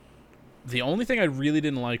 The only thing I really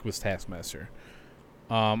didn't like was Taskmaster.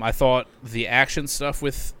 I thought the action stuff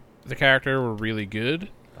with the character were really good.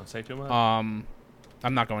 Don't say too much. I'm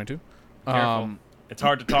not going to. Careful. It's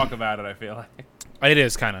hard to talk about it, I feel like. It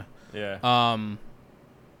is kind of. Yeah.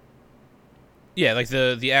 Yeah, like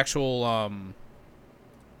the actual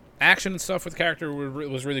action and stuff with the character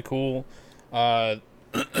was really cool. I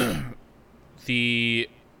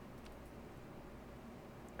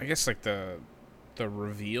guess like the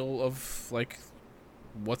reveal of like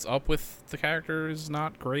what's up with the character is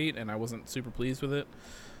not great, and I wasn't super pleased with it.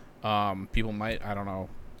 People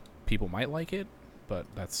might like it, but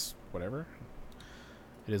that's whatever.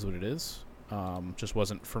 It is what it is. Just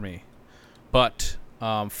wasn't for me. But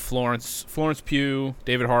Florence Pugh,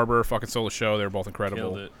 David Harbour, fucking stole the show. They were both incredible.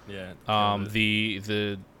 Killed it. Yeah. Killed it.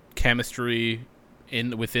 The chemistry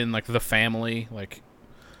within like the family, like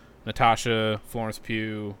Natasha, Florence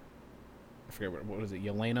Pugh, I forget what is it,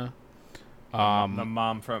 Yelena? The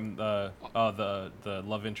mom from the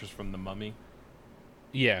love interest from The Mummy.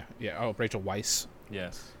 Yeah. Oh, Rachel Weisz.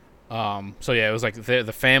 Yes. So yeah, it was like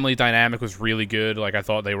the family dynamic was really good. Like I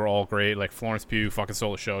thought they were all great. Like Florence Pugh fucking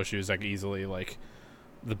stole the show. She was like easily like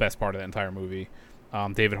the best part of the entire movie.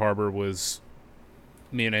 David Harbour was,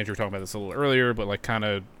 me and Andrew were talking about this a little earlier, but like kind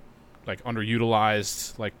of like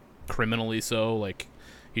underutilized, like criminally so. Like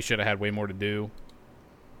he should have had way more to do.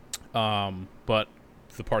 But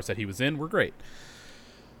the parts that he was in were great.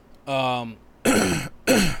 Yeah,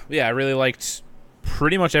 I really liked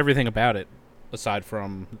pretty much everything about it, aside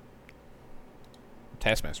from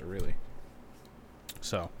Taskmaster, really.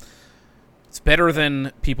 So it's better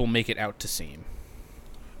than people make it out to seem.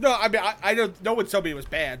 No, I mean, I don't. No one told me it was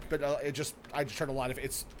bad, but I just heard a lot of it.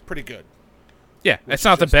 It's pretty good. Yeah, Which it's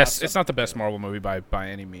not the is best. not It's not the best Marvel movie by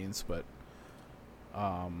any means, but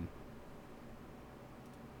I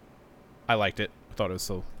liked it. I thought it was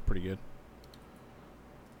still pretty good.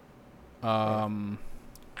 What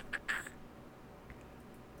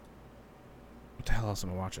the hell else am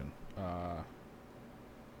I watching?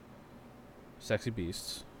 Sexy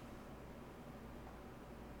Beasts.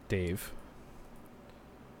 Dave.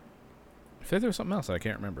 I feel like there was something else that I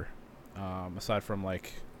can't remember. Aside from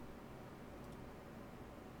like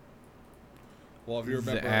Well, if you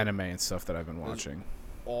remember, the anime and stuff that I've been watching.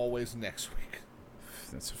 always next week.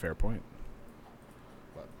 That's a fair point.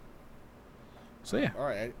 But, So yeah, all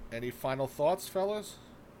right. Any final thoughts, fellas?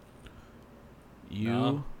 you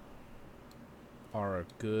No. are a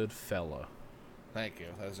good fella. Thank you.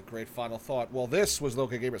 That is a great final thought. Well, this was the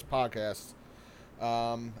OK Gamers Podcast.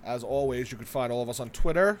 As always, you can find all of us on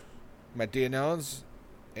Twitter. I'm at DNOs.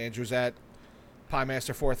 Andrew's at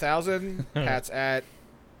PieMaster4000. Pat's at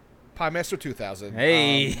PieMaster2000.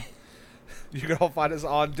 Hey. You can all find us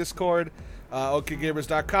on Discord,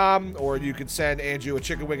 okgamers.com, or you can send Andrew a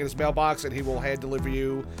chicken wing in his mailbox, and he will hand deliver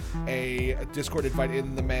you a Discord invite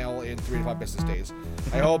in the mail in 3 to 5 business days.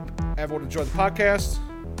 I hope everyone enjoyed the podcast.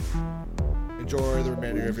 Enjoy the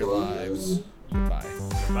remainder of your lives. Goodbye.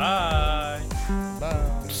 Bye.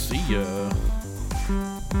 Bye. See ya.